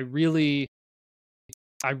 But I really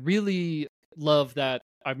love that.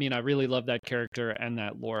 I really love that character and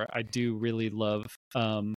that lore. I do really love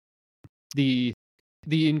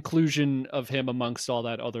the inclusion of him amongst all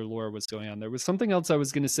that other lore was going on. There was something else I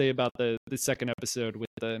was going to say about the second episode with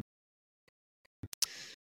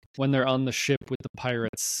when they're on the ship with the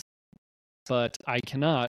pirates, but I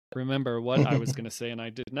cannot remember what I was going to say, and I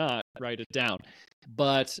did not write it down.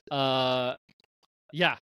 But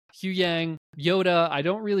yeah, Huyang, Yoda. I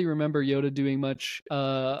don't really remember Yoda doing much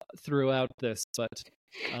throughout this, but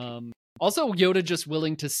also Yoda just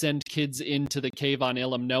willing to send kids into the cave on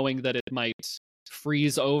Ilum, knowing that it might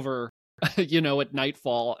freeze over, at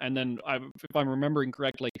nightfall, and then if I'm remembering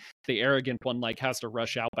correctly, the arrogant one has to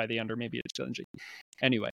rush out by the end, or maybe it's Gungi.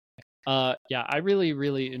 Anyway, Yeah, I really,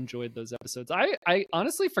 really enjoyed those episodes. I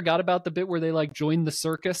honestly forgot about the bit where they like join the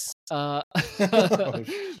circus. But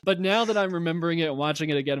now that I'm remembering it and watching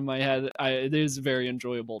it again in my head, it is very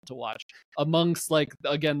enjoyable to watch. Amongst like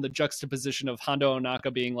again the juxtaposition of Hondo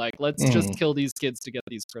Onaka being like, let's just kill these kids to get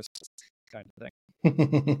these crystals, kind of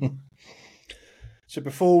thing. So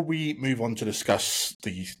before we move on to discuss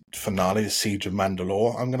the finale, the Siege of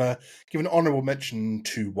Mandalore, I'm going to give an honourable mention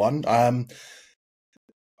to one.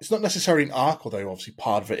 It's not necessarily an arc, although obviously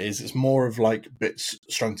part of it is. It's more of like bits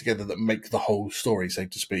strung together that make the whole story, so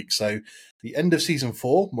to speak. So the end of season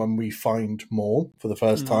 4, when we find Maul for the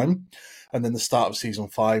first time, and then the start of season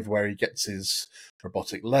 5, where he gets his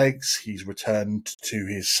robotic legs, he's returned to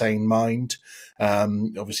his sane mind.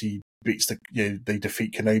 Obviously, beats they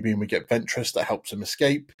defeat Kenobi, and we get Ventress that helps him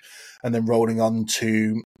escape. And then rolling on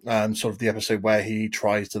to sort of the episode where he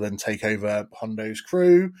tries to then take over Hondo's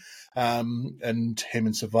crew, and him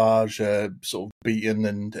and Savage are sort of beaten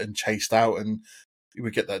and chased out, and we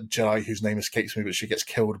get that Jedi whose name escapes me, but she gets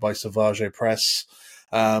killed by Savage Opress.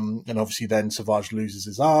 And obviously then Savage loses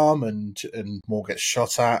his arm and Maul gets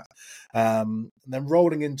shot at. And then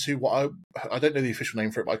rolling into what I don't know the official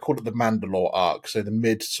name for it, but I call it the Mandalore arc. So the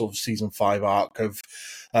mid sort of season 5 arc of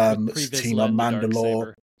team on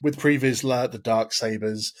Mandalore with Pre Vizsla, the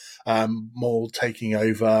Darksabers, Maul taking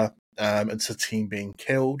over, and Satine being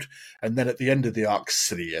killed. And then at the end of the arc,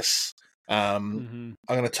 Sidious. I'm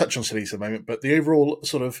going to touch on Sidious in a moment, but the overall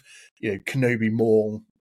sort of Kenobi Maul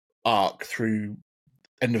arc through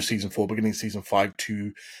end of season 4, beginning of season 5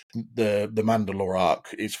 to the Mandalore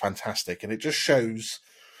arc is fantastic, and it just shows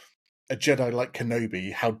a Jedi like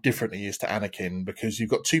Kenobi how different he is to Anakin, because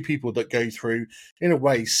you've got two people that go through in a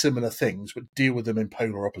way similar things but deal with them in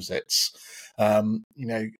polar opposites.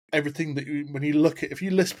 Everything that when you look at, if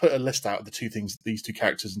you put a list out of the two things these two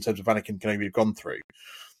characters in terms of Anakin and Kenobi have gone through,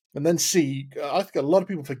 and then see, I think a lot of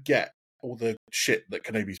people forget all the shit that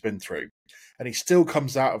Kenobi's been through, and he still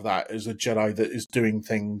comes out of that as a Jedi that is doing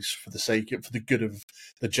things for the good of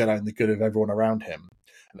the Jedi and the good of everyone around him.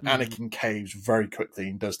 And Anakin caves very quickly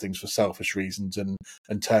and does things for selfish reasons and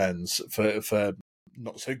turns for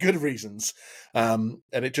not so good reasons. And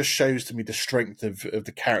it just shows to me the strength of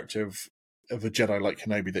the character of a Jedi like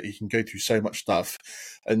Kenobi, that he can go through so much stuff,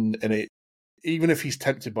 and it, even if he's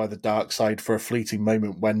tempted by the dark side for a fleeting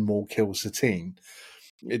moment when Maul kills Satine,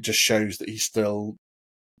 it just shows that he still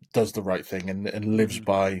does the right thing and lives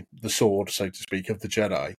by the sword, so to speak, of the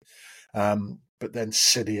Jedi. But then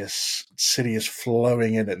Sidious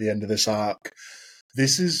flowing in at the end of this arc.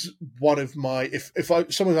 This is one of my, if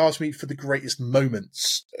someone asked me for the greatest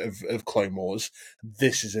moments of Clone Wars,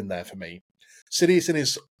 this is in there for me. Sidious in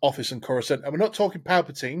his office in Coruscant, and we're not talking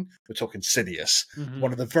Palpatine, we're talking Sidious.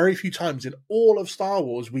 One of the very few times in all of Star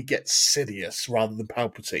Wars we get Sidious rather than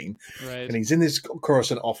Palpatine. Right. And he's in his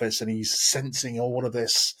Coruscant office and he's sensing all of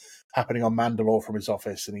this happening on Mandalore from his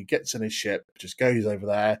office, and he gets in his ship, just goes over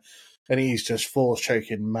there, and he's just force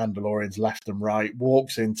choking Mandalorians left and right,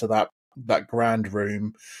 walks into that grand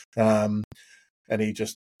room, and he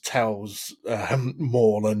just tells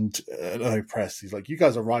Maul and Opress, he's like, you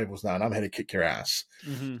guys are rivals now and I'm here to kick your ass.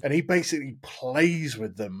 And he basically plays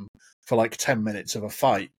with them for like 10 minutes of a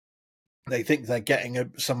fight. They think they're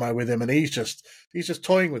getting somewhere with him, and he's just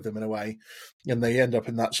toying with them in a way, and they end up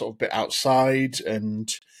in that sort of bit outside,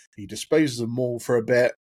 and he disposes of Maul for a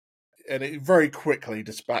bit, and it very quickly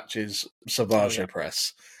dispatches Savage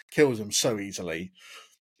Opress, kills him so easily.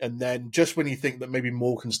 And then just when you think that maybe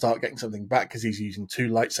Maul can start getting something back because he's using 2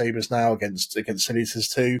 lightsabers now against Sidious's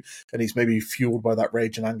 2, and he's maybe fueled by that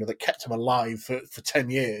rage and anger that kept him alive for 10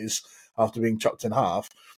 years after being chopped in half.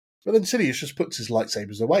 But then Sidious just puts his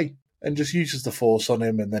lightsabers away and just uses the Force on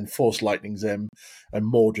him, and then Force lightnings him, and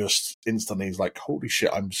Maul just instantly is like, holy shit,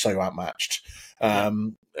 I'm so outmatched.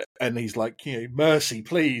 And he's like, mercy,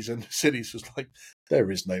 please. And Sidious was like, there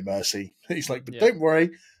is no mercy. He's like, but don't worry,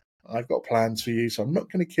 I've got plans for you, so I'm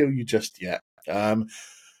not going to kill you just yet. I'm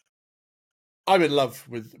in love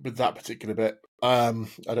with that particular bit. I don't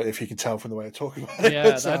know if you can tell from the way I talk about it.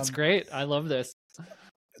 Yeah, that's great. I love this.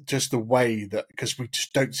 Just the way that, because we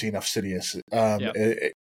just don't see enough Sidious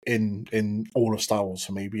in all of Star Wars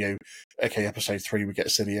for me. Episode 3 we get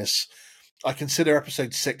Sidious. I consider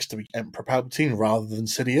episode 6 to be Emperor Palpatine rather than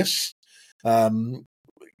Sidious.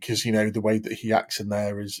 Because the way that he acts in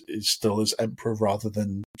there is still as Emperor rather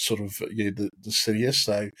than sort of the Sidious.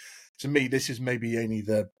 So to me, this is maybe only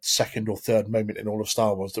the second or third moment in all of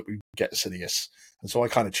Star Wars that we get Sidious, and so I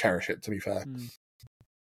kind of cherish it, to be fair.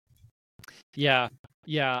 Yeah.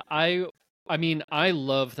 I mean, I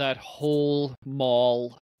love that whole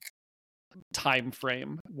Maul time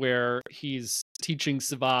frame where he's teaching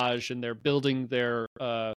Savage and they're building their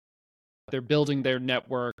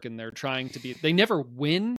network and they're trying to be. They never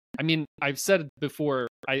win. I mean, I've said it before.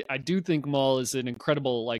 I do think Maul is an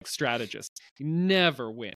incredible like strategist. He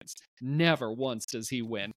never wins. Never once does he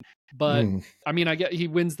win. But I mean, I get he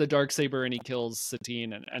wins the Darksaber and he kills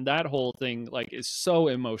Satine, and that whole thing like is so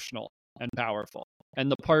emotional and powerful. And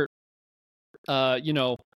the part,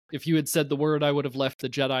 if you had said the word, I would have left the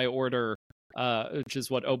Jedi Order, which is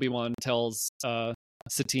what Obi-Wan tells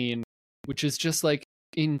Satine, which is just like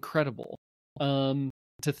incredible.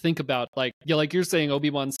 To think about, like you're saying,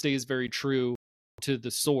 Obi-Wan stays very true to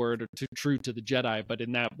the sword or true to the Jedi, but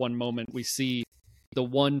in that one moment we see the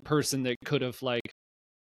one person that could have like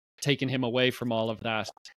taken him away from all of that.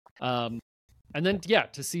 And then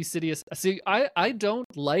to see Sidious, I don't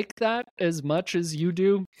like that as much as you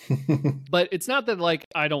do, but it's not that like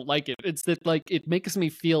I don't like it, it's that like it makes me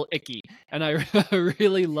feel icky, and I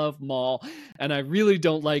really love Maul, and I really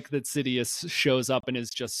don't like that Sidious shows up and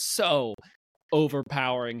is just so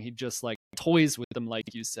overpowering. He just like toys with them,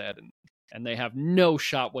 like you said, and they have no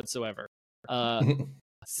shot whatsoever.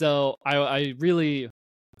 So I really,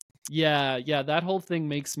 that whole thing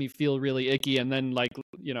makes me feel really icky, and then like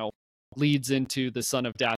leads into the Son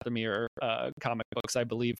of Dathomir comic books, I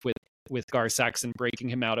believe, with Gar Saxon breaking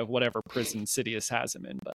him out of whatever prison Sidious has him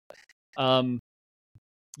in. But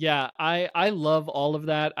I love all of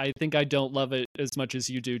that. I think I don't love it as much as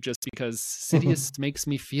you do, just because Sidious makes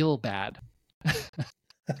me feel bad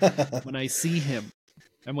when I see him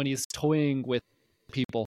and when he's toying with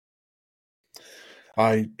people.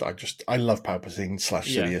 I love Palpatine /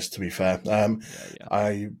 Sidious, to be fair.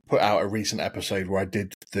 I put out a recent episode where I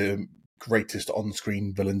did the greatest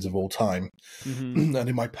on-screen villains of all time. And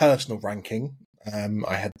in my personal ranking,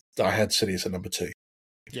 I had Sidious at number 2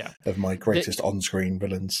 of my greatest on-screen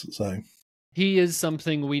villains. So he is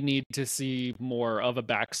something we need to see more of a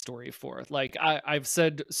backstory for. Like I've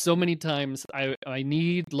said so many times, I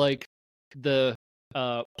need like the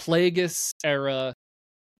Plagueis era,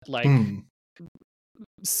 like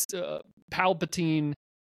Palpatine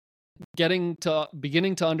beginning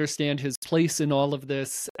to understand his place in all of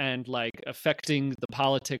this, and like affecting the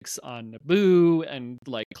politics on Naboo, and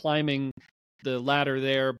like climbing the ladder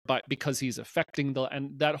there, but because he's affecting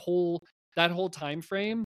that whole time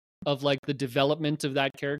frame of like the development of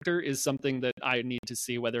that character is something that I need to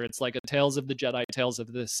see, whether it's like a Tales of the Jedi, Tales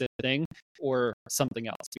of the Sith thing, or something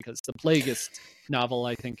else, because the Plagueis novel,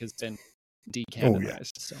 I think, has been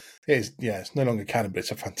decanonized. So it's no longer canon, but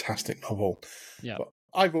it's a fantastic novel. But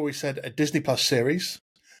I've always said a Disney Plus series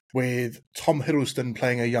with Tom Hiddleston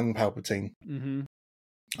playing a young Palpatine.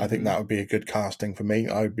 I think that would be a good casting for me.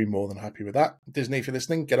 I would be more than happy with that. Disney, if you're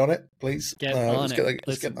listening, get on it, please. Let's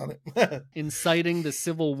get on it. Inciting the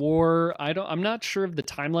Civil War. I'm not sure of the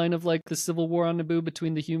timeline of like the Civil War on Naboo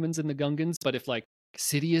between the humans and the Gungans, but if like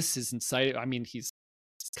Sidious is inciting, I mean, he's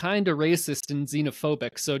kind of racist and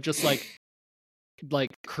xenophobic, so just like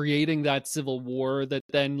creating that civil war that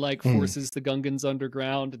then like forces the Gungans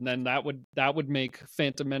underground, and then that would make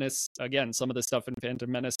Phantom Menace, again, some of the stuff in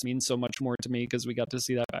Phantom Menace means so much more to me because we got to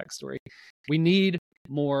see that backstory. We need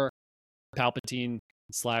more Palpatine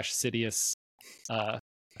 / Sidious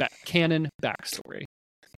canon backstory.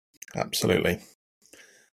 Absolutely.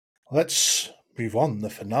 Let's move on.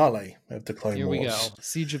 The finale of the Clone Wars. Here we go.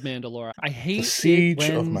 Siege of Mandalore. I hate the Siege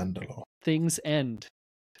of Mandalore. Things end.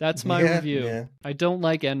 That's my review. Yeah. I don't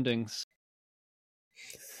like endings.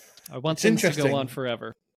 I want things to go on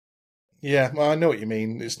forever. Yeah, well, I know what you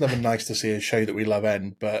mean. It's never nice to see a show that we love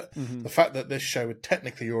end, but the fact that this show had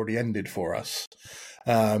technically already ended for us,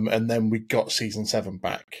 and then we got season 7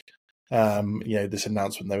 back. This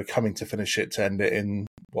announcement, they were coming to finish it, to end it in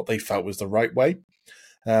what they felt was the right way.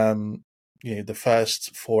 The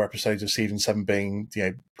first 4 episodes of season 7 being,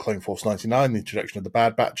 Clone Force 99, the introduction of the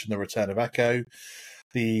Bad Batch and the return of Echo.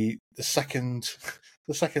 The second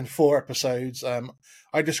 4 episodes,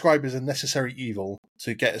 I describe as a necessary evil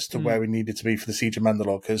to get us to where we needed to be for the Siege of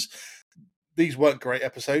Mandalore, because these weren't great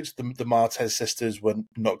episodes. The Martez sisters were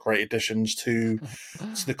not great additions to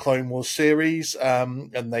the Clone Wars series,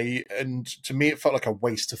 and to me it felt like a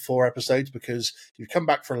waste of 4 episodes, because you've come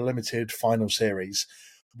back for a limited final series.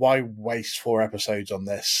 Why waste 4 episodes on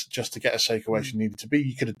this just to get Ahsoka where she needed to be?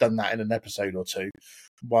 You could have done that in an episode or 2.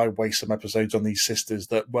 Why waste some episodes on these sisters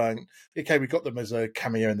that weren't... Okay, we got them as a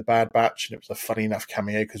cameo in the Bad Batch, and it was a funny enough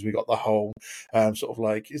cameo because we got the whole sort of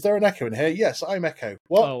like, is there an Echo in here? Yes, I'm Echo.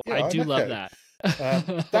 What? Oh, yeah, I do love that.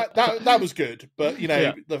 that was good, but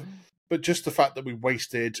but just the fact that we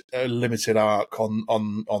wasted a limited arc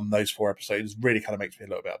on those 4 episodes really kind of makes me a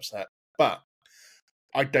little bit upset. But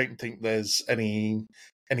I don't think there's any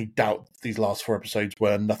doubt these last 4 episodes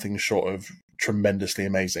were nothing short of tremendously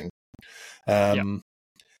amazing. The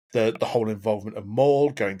whole involvement of Maul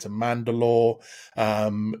going to Mandalore,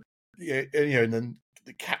 and then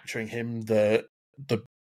capturing him, the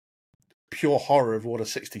pure horror of Order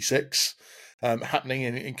 66 happening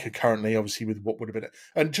in concurrently, obviously, with what would have been it.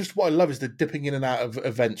 And just what I love is the dipping in and out of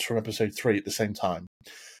events from episode 3 at the same time.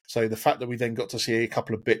 So the fact that we then got to see a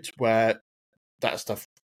couple of bits where that stuff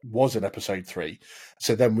was in episode 3,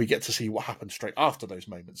 so then we get to see what happened straight after those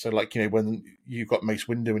moments. So like, when you've got Mace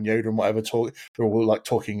Windu and Yoda and whatever they're all like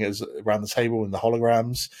talking as around the table in the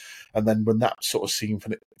holograms, and then when that sort of scene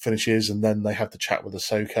finishes, and then they have the chat with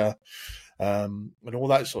Ahsoka, and all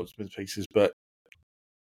that sorts of pieces. But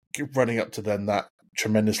running up to then that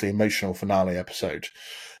tremendously emotional finale episode,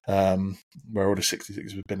 where Order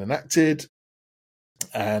 66 has been enacted,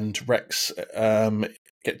 and Rex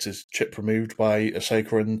gets his chip removed by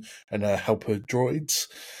Ahsoka and her helper droids,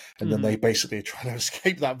 and then they basically are trying to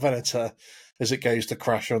escape that Venator as it goes to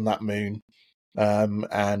crash on that moon,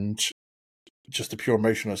 and just the pure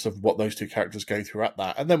emotionalness of what those two characters go through at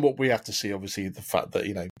that, and then what we have to see, obviously, the fact that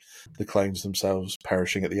the clones themselves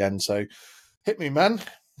perishing at the end. So, hit me, man.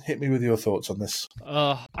 Hit me with your thoughts on this.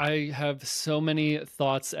 I have so many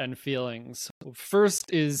thoughts and feelings.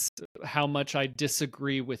 First is how much I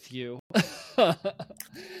disagree with you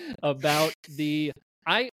about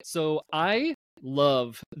I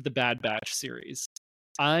love the Bad Batch series.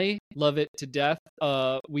 I love it to death.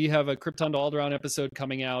 We have a Krypton to Alderaan episode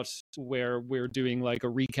coming out where we're doing like a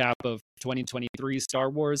recap of 2023 Star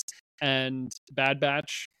Wars, and Bad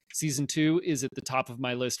Batch season 2 is at the top of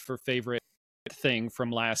my list for favorite thing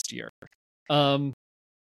from last year. But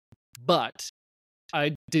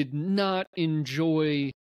I did not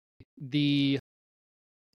enjoy the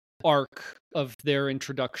arc of their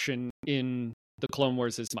introduction in the Clone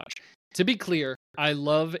Wars as much. To be clear, I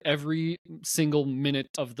love every single minute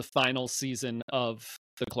of the final season of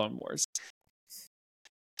the Clone Wars.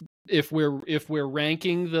 If we're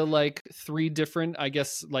ranking the like three different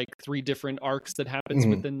arcs that happens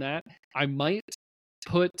within that, I might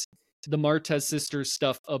put the Martez sisters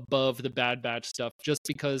stuff above the Bad Batch stuff, just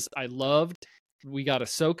because we got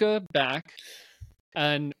Ahsoka back,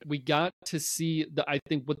 and we got to see I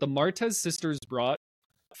think what the Martez sisters brought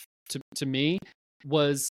to me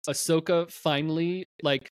was Ahsoka finally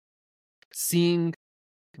like seeing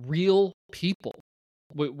real people.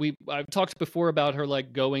 I've talked before about her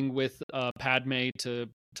like going with Padme to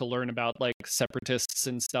learn about like separatists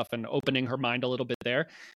and stuff and opening her mind a little bit there,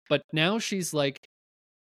 but now she's like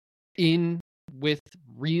in with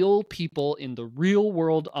real people in the real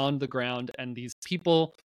world on the ground, and these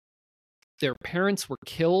people, their parents were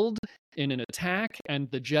killed in an attack, and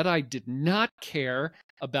the Jedi did not care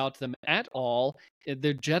about them at all.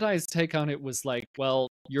 The Jedi's take on it was like, well,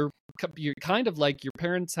 you're kind of like your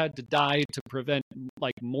parents had to die to prevent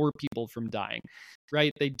like more people from dying,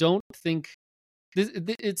 right? They don't think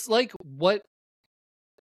it's like what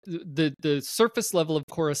the surface level of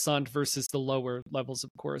Coruscant versus the lower levels of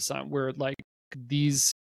Coruscant, where like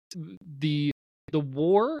the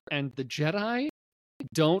war and the Jedi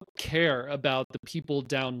don't care about the people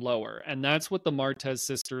down lower, and that's what the Martez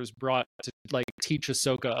sisters brought to like teach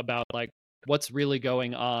Ahsoka about like what's really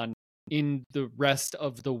going on in the rest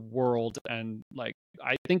of the world. And like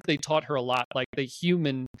I think they taught her a lot, like they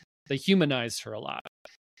humanized her a lot.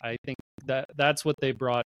 I think that's what they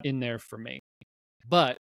brought in there for me.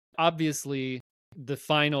 But obviously the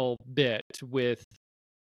final bit with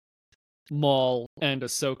Maul and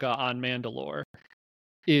Ahsoka on Mandalore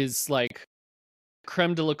is like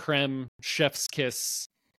creme de la creme, chef's kiss.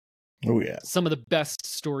 Oh yeah, some of the best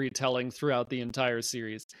storytelling throughout the entire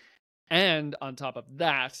series. And on top of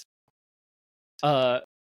that,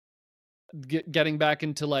 getting back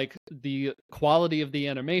into like the quality of the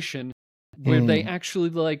animation, where they actually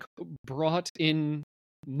like brought in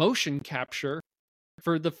motion capture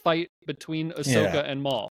for the fight between Ahsoka and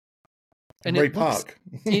Maul. And Ray Park,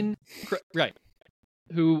 right,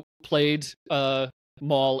 who played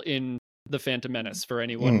Maul in The Phantom Menace, for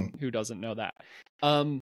anyone who doesn't know that.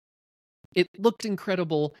 It looked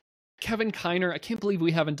incredible. Kevin Kiner, I can't believe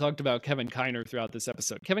we haven't talked about Kevin Kiner throughout this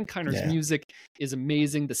episode. Kevin Kiner's music is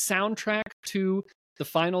amazing. The soundtrack to the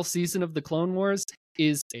final season of The Clone Wars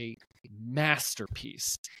is a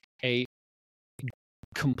masterpiece, a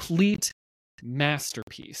complete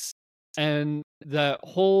masterpiece. And the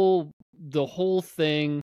whole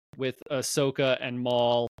thing with Ahsoka and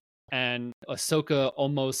Maul, and Ahsoka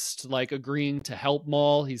almost like agreeing to help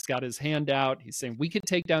Maul. He's got his hand out. He's saying, we could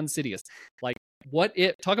take down Sidious. Like, what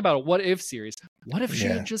if, talk about a what if series. What if she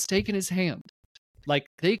had just taken his hand? Like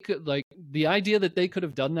they could, like the idea that they could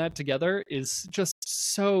have done that together is just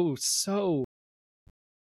so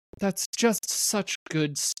that's just such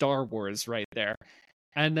good Star Wars right there.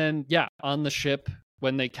 And then yeah, on the ship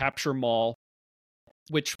when they capture Maul,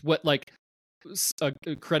 which what like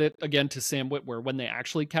credit again to Sam Witwer when they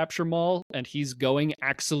actually capture Maul and he's going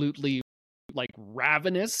absolutely like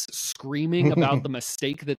ravenous, screaming about the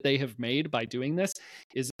mistake that they have made by doing this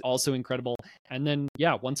is also incredible. And then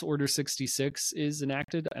yeah, once Order 66 is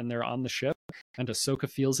enacted and they're on the ship and Ahsoka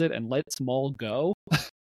feels it and lets Maul go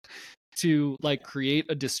to like create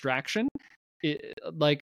a distraction,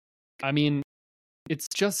 I mean, it's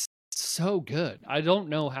just so good. I don't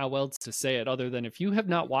know how else to say it other than if you have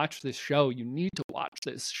not watched this show, you need to watch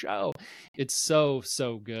this show. It's so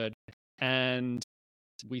good. And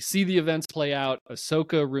we see the events play out.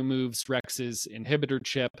 Ahsoka removes Rex's inhibitor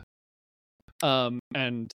chip.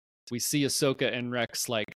 And we see Ahsoka and Rex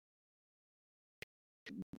like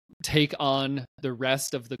take on the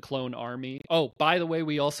rest of the clone army. Oh, by the way,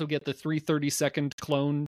 we also get the 332nd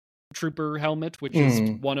clone trooper helmet, which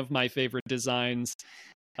is one of my favorite designs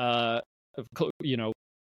of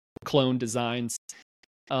clone designs.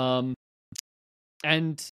 And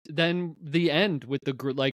then the end with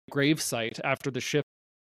the grave site after the ship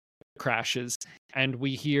crashes, and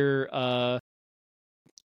we hear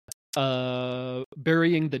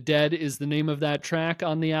Burying the Dead is the name of that track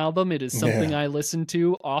on the album. It is something I listen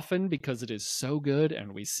to often because it is so good.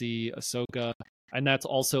 And we see Ahsoka, and that's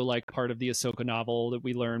also like part of the Ahsoka novel that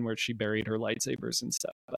we learn where she buried her lightsabers and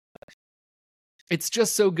stuff. It's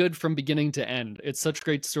just so good from beginning to end. It's such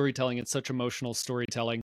great storytelling. It's such emotional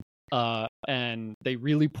storytelling. And they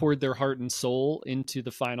really poured their heart and soul into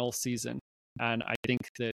the final season. And I think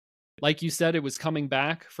that, like you said, it was coming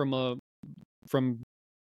back from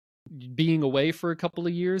being away for a couple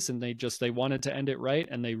of years, and they wanted to end it right,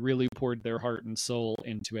 and they really poured their heart and soul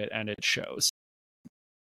into it, and it shows.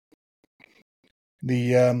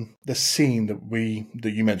 The scene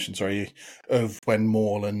that you mentioned, sorry, of when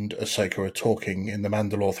Maul and Ahsoka are talking in the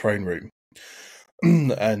Mandalore throne room,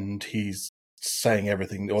 and he's saying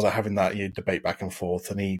everything, or they're having that debate back and forth,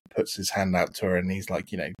 and he puts his hand out to her, and he's like,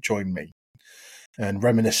 join me. And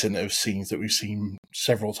reminiscent of scenes that we've seen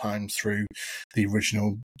several times through the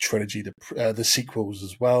original trilogy, the sequels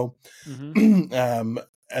as well. Mm-hmm.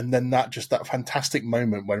 And then that fantastic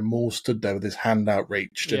moment when Maul stood there with his hand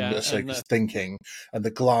outreached and Ahsoka's thinking, and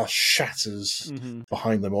the glass shatters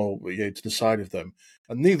behind them all, to the side of them,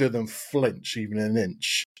 and neither of them flinch even an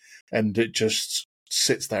inch, and it just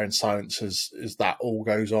sits there in silence as that all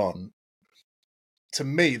goes on. To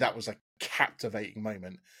me, that was a captivating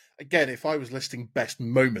moment. Again, if I was listing best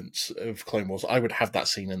moments of Clone Wars, I would have that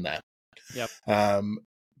scene in there. Yep.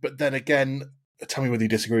 But then again, tell me whether you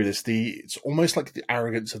disagree with this. It's almost like the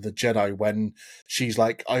arrogance of the Jedi when she's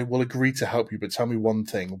like, I will agree to help you, but tell me one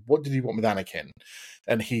thing. What did you want with Anakin?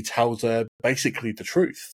 And he tells her basically the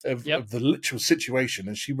truth of the literal situation,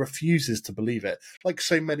 and she refuses to believe it, like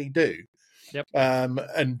so many do. Yep.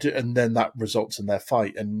 And then that results in their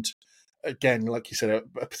fight. And again, like you said,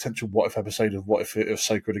 a potential what if episode of what if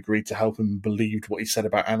Ahsoka had agreed to help him and believed what he said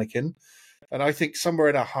about Anakin. And I think somewhere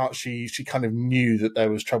in her heart, she kind of knew that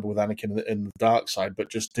there was trouble with Anakin in the dark side,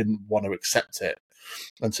 but just didn't want to accept it.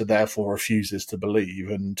 And so therefore refuses to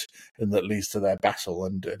believe, and that leads to their battle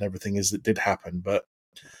and everything that did happen. But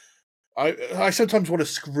I sometimes want to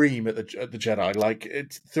scream at the Jedi. Like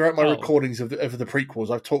throughout my recordings of the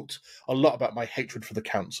prequels, I've talked a lot about my hatred for the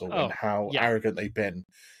Council and how arrogant they've been.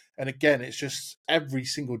 And again, it's just every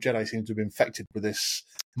single Jedi seems to have been infected with this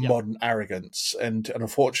modern arrogance. And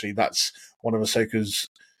unfortunately, that's one of Ahsoka's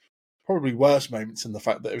probably worst moments, in the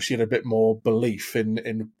fact that if she had a bit more belief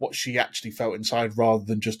in what she actually felt inside rather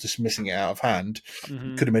than just dismissing it out of hand,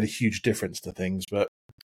 could have made a huge difference to things. But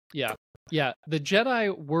yeah, the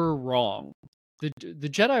Jedi were wrong. The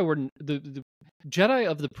Jedi were the Jedi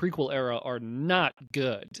of the prequel era are not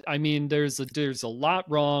good. I mean, there's a lot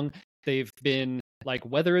wrong. They've been like,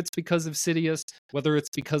 whether it's because of Sidious, whether it's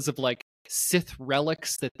because of like Sith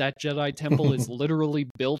relics that Jedi temple is literally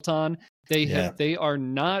built on, they are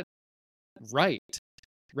not right,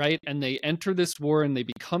 and they enter this war and they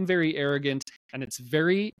become very arrogant, and it's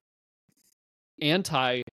very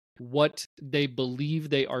anti what they believe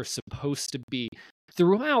they are supposed to be.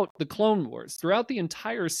 Throughout the Clone Wars, throughout the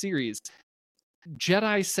entire series,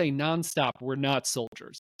 Jedi say nonstop, we're not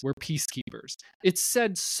soldiers, we're peacekeepers. It's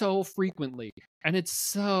said so frequently, and it's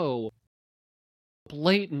so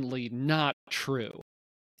blatantly not true.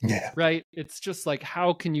 Yeah. Right? It's just like,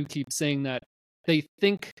 how can you keep saying that? They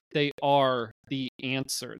think they are the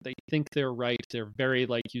answer. They think they're right. They're very,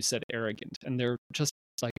 like you said, arrogant. And they're just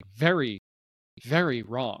like very, very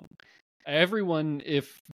wrong. Everyone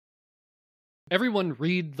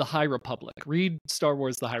read The High Republic. Read Star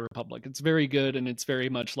Wars The High Republic. It's very good, and it's very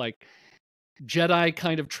much like Jedi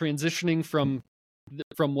kind of transitioning from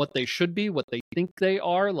what they should be, what they think they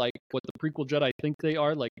are, like what the prequel Jedi think they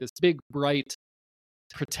are, like this big, bright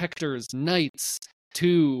protectors, knights,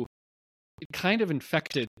 to kind of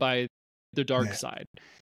infected by the dark side.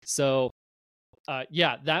 So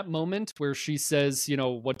that moment where she says,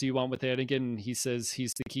 what do you want with Anakin? And he says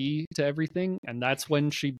he's the key to everything, and that's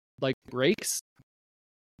when she like breaks.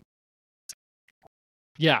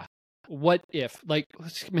 Yeah. What if, like,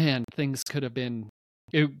 man, things could have been,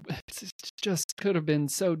 it just could have been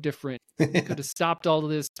so different. It could have stopped all of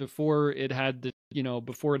this before it had the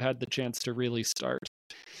chance to really start.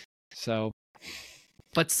 So,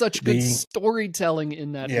 but such good storytelling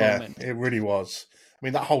in that moment. Yeah, it really was. I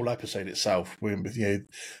mean, that whole episode itself, when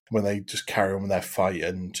they just carry on with their fight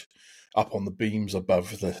and up on the beams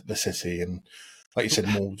above the city, and like you said,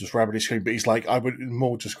 Maul just rapidly screaming, but he's like,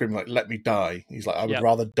 Maul just screaming like, "Let me die." He's like, I would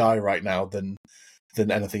rather die right now than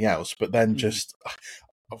anything else. But then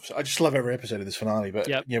I just love every episode of this finale. But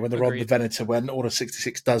when they're on the Venator, when Order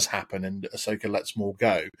 66 does happen and Ahsoka lets Maul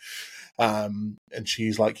go, and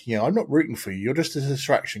she's like, I'm not rooting for you. You're just a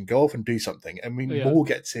distraction. Go off and do something. And Maul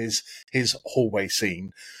gets his hallway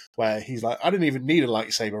scene where he's like, I don't even need a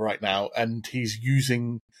lightsaber right now, and he's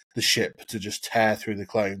using the ship to just tear through the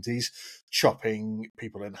clones. He's chopping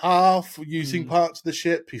people in half using parts of the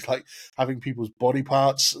ship. He's like having people's body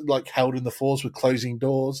parts like held in the Force with closing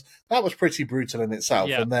doors. That was pretty brutal in itself.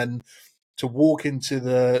 And then to walk into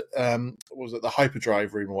the the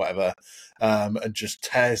hyperdrive room or whatever, and just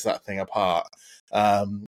tears that thing apart.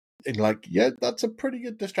 That's a pretty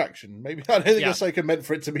good distraction. Maybe I don't think Ahsoka meant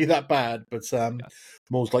for it to be that bad, but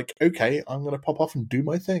Maul's like, okay, I'm going to pop off and do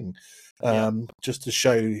my thing. Just to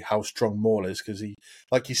show how strong Maul is, because he,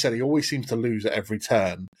 like you said, he always seems to lose at every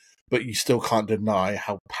turn, but you still can't deny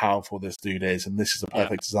how powerful this dude is, and this is a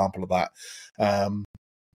perfect example of that. And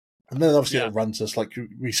then obviously it runs us, like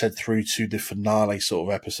we said, through to the finale sort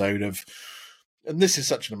of episode of, and this is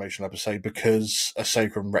such an emotional episode because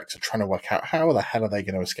Ahsoka and Rex are trying to work out how the hell are they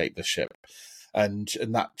going to escape this ship, and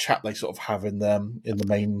that chat they sort of have in the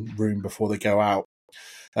main room before they go out.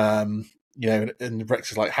 And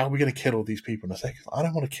Rex is like, how are we going to kill all these people? And Ahsoka's like, I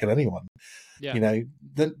don't want to kill anyone.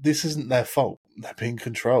 This isn't their fault. They're being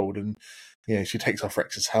controlled. And she takes off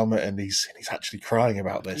Rex's helmet, and he's actually crying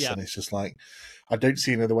about this, and it's just like, I don't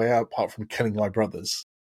see another way out apart from killing my brothers.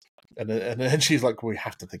 And then she's like, we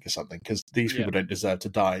have to think of something, because these people don't deserve to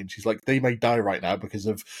die. And she's like, they may die right now because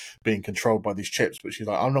of being controlled by these chips, but she's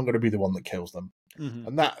like, I'm not going to be the one that kills them.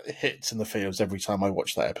 And that hits in the feels every time I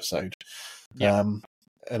watch that episode.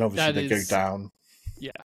 And obviously they go down.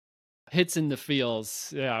 Yeah. Hits in the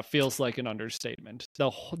feels. Yeah, feels like an understatement.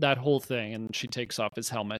 That whole thing, and she takes off his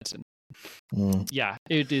helmet. And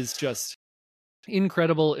it is just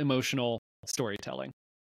incredible emotional storytelling.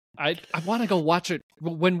 I want to go watch it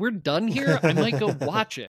when we're done here. I might go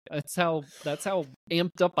watch it. That's how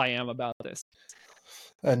amped up I am about this.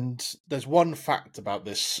 And there's one fact about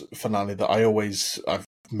this finale that I've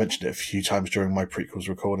mentioned it a few times during my prequels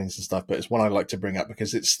recordings and stuff, but it's one I like to bring up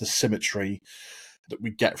because it's the symmetry that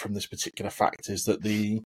we get from this particular fact, is that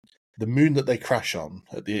the moon that they crash on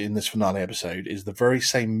in this finale episode is the very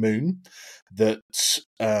same moon that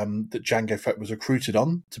Jango Fett was recruited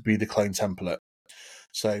on to be the clone template.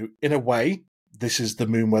 So in a way, this is the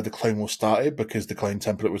moon where the Clone Wars started, because the clone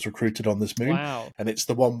template was recruited on this moon. Wow. And it's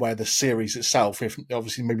the one where the series itself, if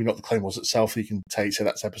obviously maybe not the Clone Wars itself, you can say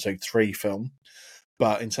that's episode 3 film.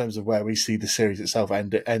 But in terms of where we see the series itself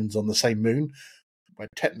end, it ends on the same moon where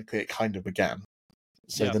technically it kind of began.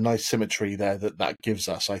 So the nice symmetry there that gives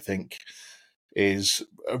us, I think, is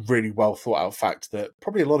a really well thought out fact that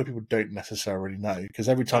probably a lot of people don't necessarily know, because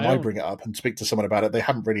every time I bring it up and speak to someone about it, they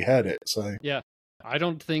haven't really heard it. So I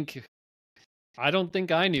don't think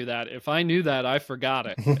I knew that. If I knew that, I forgot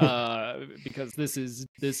it, because this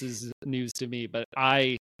is news to me. But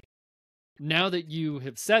now that you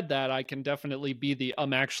have said that, I can definitely be the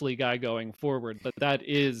actually guy going forward. But that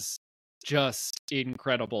is just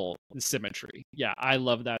incredible symmetry. Yeah, I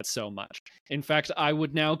love that so much. In fact, I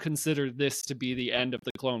would now consider this to be the end of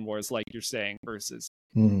the Clone Wars, like you're saying, versus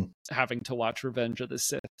having to watch Revenge of the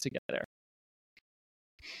Sith to get there.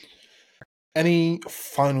 Any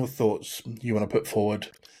final thoughts you want to put forward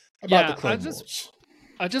about the Clone Wars?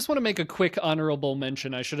 I just want to make a quick honorable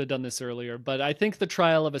mention. I should have done this earlier, but I think the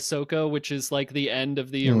Trial of Ahsoka, which is like the end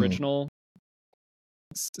of the original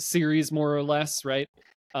series, more or less, right?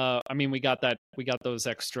 I mean, we got those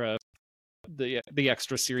extra, the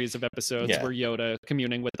extra series of episodes where Yoda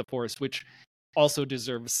communing with the Force, which also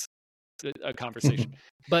deserves a conversation.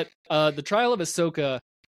 But the trial of Ahsoka,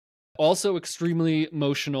 also extremely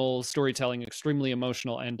emotional storytelling, extremely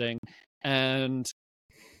emotional ending, and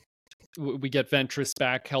we get Ventress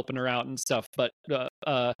back helping her out and stuff. But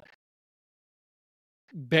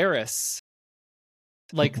Barriss,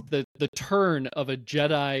 like the turn of a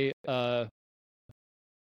Jedi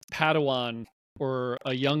Padawan or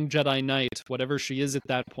a young Jedi Knight, whatever she is at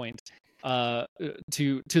that point,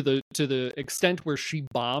 to the extent where she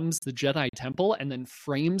bombs the Jedi Temple and then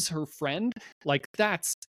frames her friend, like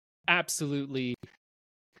that's absolutely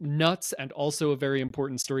nuts, and also a very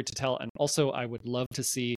important story to tell. And also, I would love to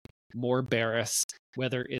see more Barriss,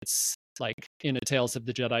 whether it's like in a Tales of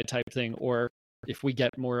the Jedi type thing, or if we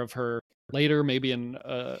get more of her later, maybe in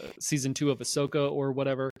season 2 of Ahsoka or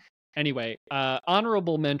whatever. Anyway,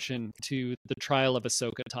 honorable mention to the trial of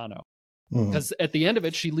Ahsoka Tano, because at the end of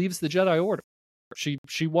it, she leaves the Jedi Order.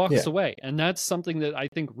 She walks away, and that's something that I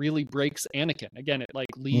think really breaks Anakin. Again, it like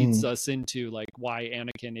leads us into like why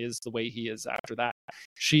Anakin is the way he is after that.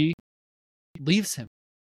 She leaves him.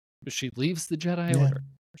 She leaves the Jedi Order.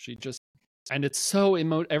 She just, and it's so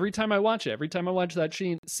every time I watch it, every time I watch that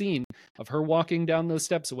scene of her walking down those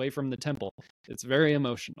steps away from the temple, it's very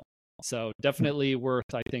emotional. So definitely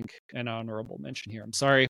worth, I think, an honorable mention here. I'm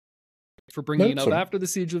sorry for bringing it up after the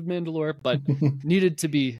Siege of Mandalore, but needed to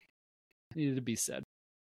be said.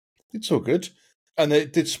 It's all good. And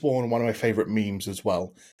it did spawn one of my favourite memes as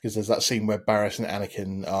well, because there's that scene where Barriss and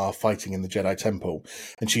Anakin are fighting in the Jedi Temple,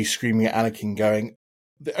 and she's screaming at Anakin going,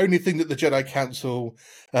 the only thing that the Jedi Council,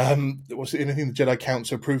 what's the only thing the Jedi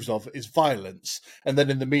Council approves of is violence. And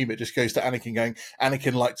then in the meme, it just goes to Anakin going,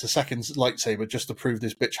 Anakin lights a second lightsaber just to prove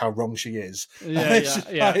this bitch how wrong she is.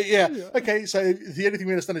 Yeah. Okay, so the only thing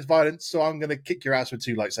we understand is violence, so I'm going to kick your ass with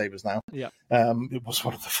 2 lightsabers now. Yeah. It was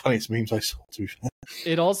one of the funniest memes I saw, to be fair.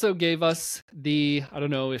 It also gave us I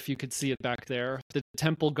don't know if you could see it back there, the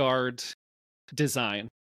Temple Guard design,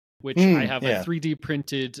 which I have a 3D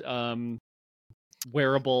printed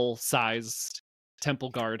wearable sized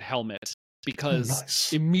Temple Guard helmet,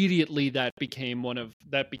 because immediately that became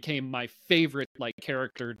my favorite like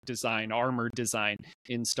character design, armor design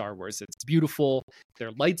in Star Wars. It's beautiful.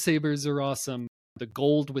 Their lightsabers are awesome. The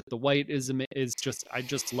gold with the white is just, I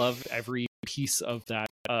just love every piece of that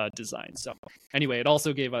design. So anyway, it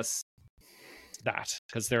also gave us that,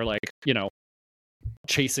 because they're like,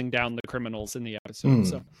 chasing down the criminals in the episode.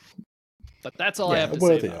 So, but that's all I have to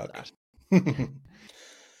say about that.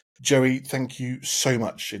 Joey, thank you so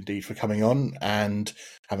much indeed for coming on and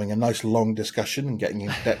having a nice long discussion and getting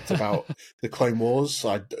in depth about the Clone Wars.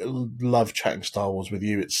 I love chatting Star Wars with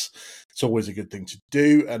you. It's always a good thing to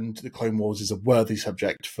do, and the Clone Wars is a worthy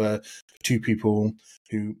subject for 2 people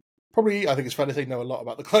who probably, I think it's fair to say, know a lot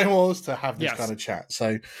about the Clone Wars to have this kind of chat.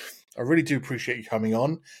 So I really do appreciate you coming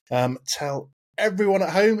on. Tell everyone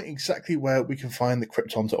at home exactly where we can find the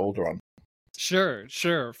Krypton to Alderaan.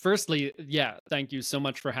 Sure. Firstly, thank you so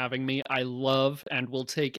much for having me. I love and will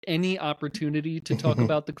take any opportunity to talk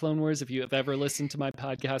about the Clone Wars. If you have ever listened to my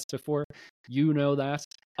podcast before, you know that.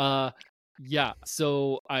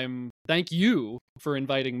 So thank you for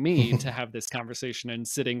inviting me to have this conversation and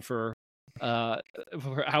sitting for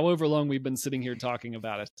however long we've been sitting here talking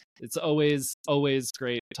about it. It's always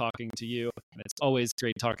great talking to you, and it's always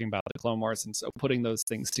great talking about the Clone Wars, and so putting those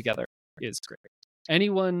things together is great.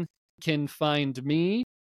 Anyone can find me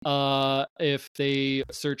if they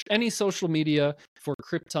search any social media for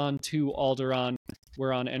Krypton to Alderaan.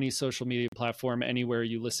 We're on any social media platform, anywhere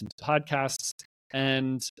you listen to podcasts.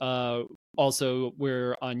 And also,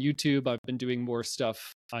 we're on YouTube. I've been doing more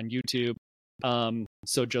stuff on YouTube.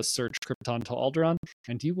 So just search Krypton to Alderaan,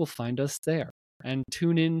 and you will find us there. And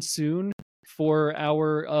tune in soon for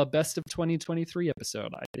our Best of 2023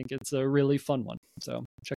 episode. I think it's a really fun one. So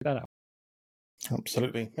check that out.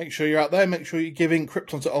 Absolutely. Make sure you're out there. Make sure you're giving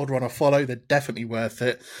Krypton to Alderaan a follow. They're definitely worth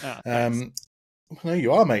it. No,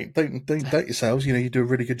 you are, mate. Don't doubt yourselves. You do a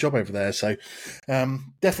really good job over there. So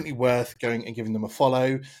definitely worth going and giving them a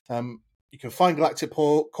follow. You can find Galactic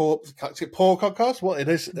Paw podcast. What it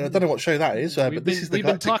is, I don't know what show that is, but this is the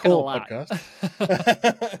Galactic Paw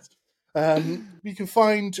podcast. You can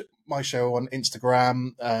find my show on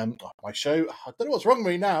Instagram. My show, I don't know what's wrong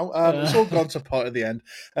with me now. It's all gone to pot at the end.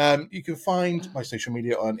 You can find my social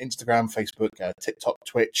media on Instagram, Facebook, TikTok,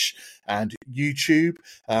 Twitch, and YouTube.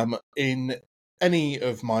 In any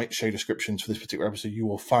of my show descriptions for this particular episode, you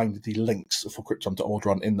will find the links for Krypton to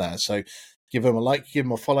Alderaan in there. So give them a like, give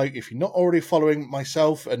them a follow. If you're not already following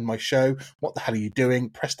myself and my show, what the hell are you doing?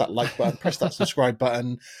 Press that like button, press that subscribe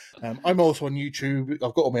button. I'm also on YouTube.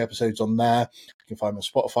 I've got all my episodes on there. You can find me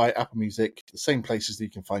on Spotify, Apple Music, the same places that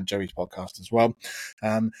you can find Joey's podcast as well.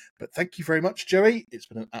 But thank you very much, Joey. It's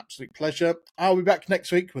been an absolute pleasure. I'll be back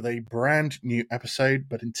next week with a brand new episode.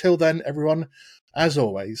 But until then, everyone, as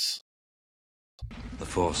always, the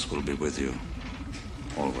Force will be with you,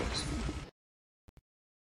 always.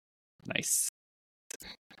 Nice.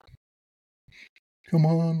 Come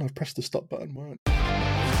on, I've pressed the stop button.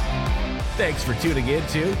 Thanks for tuning in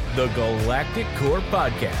to the Galactic Core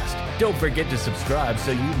Podcast. Don't forget to subscribe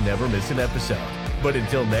so you never miss an episode. But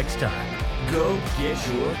until next time, go get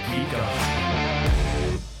your geek on.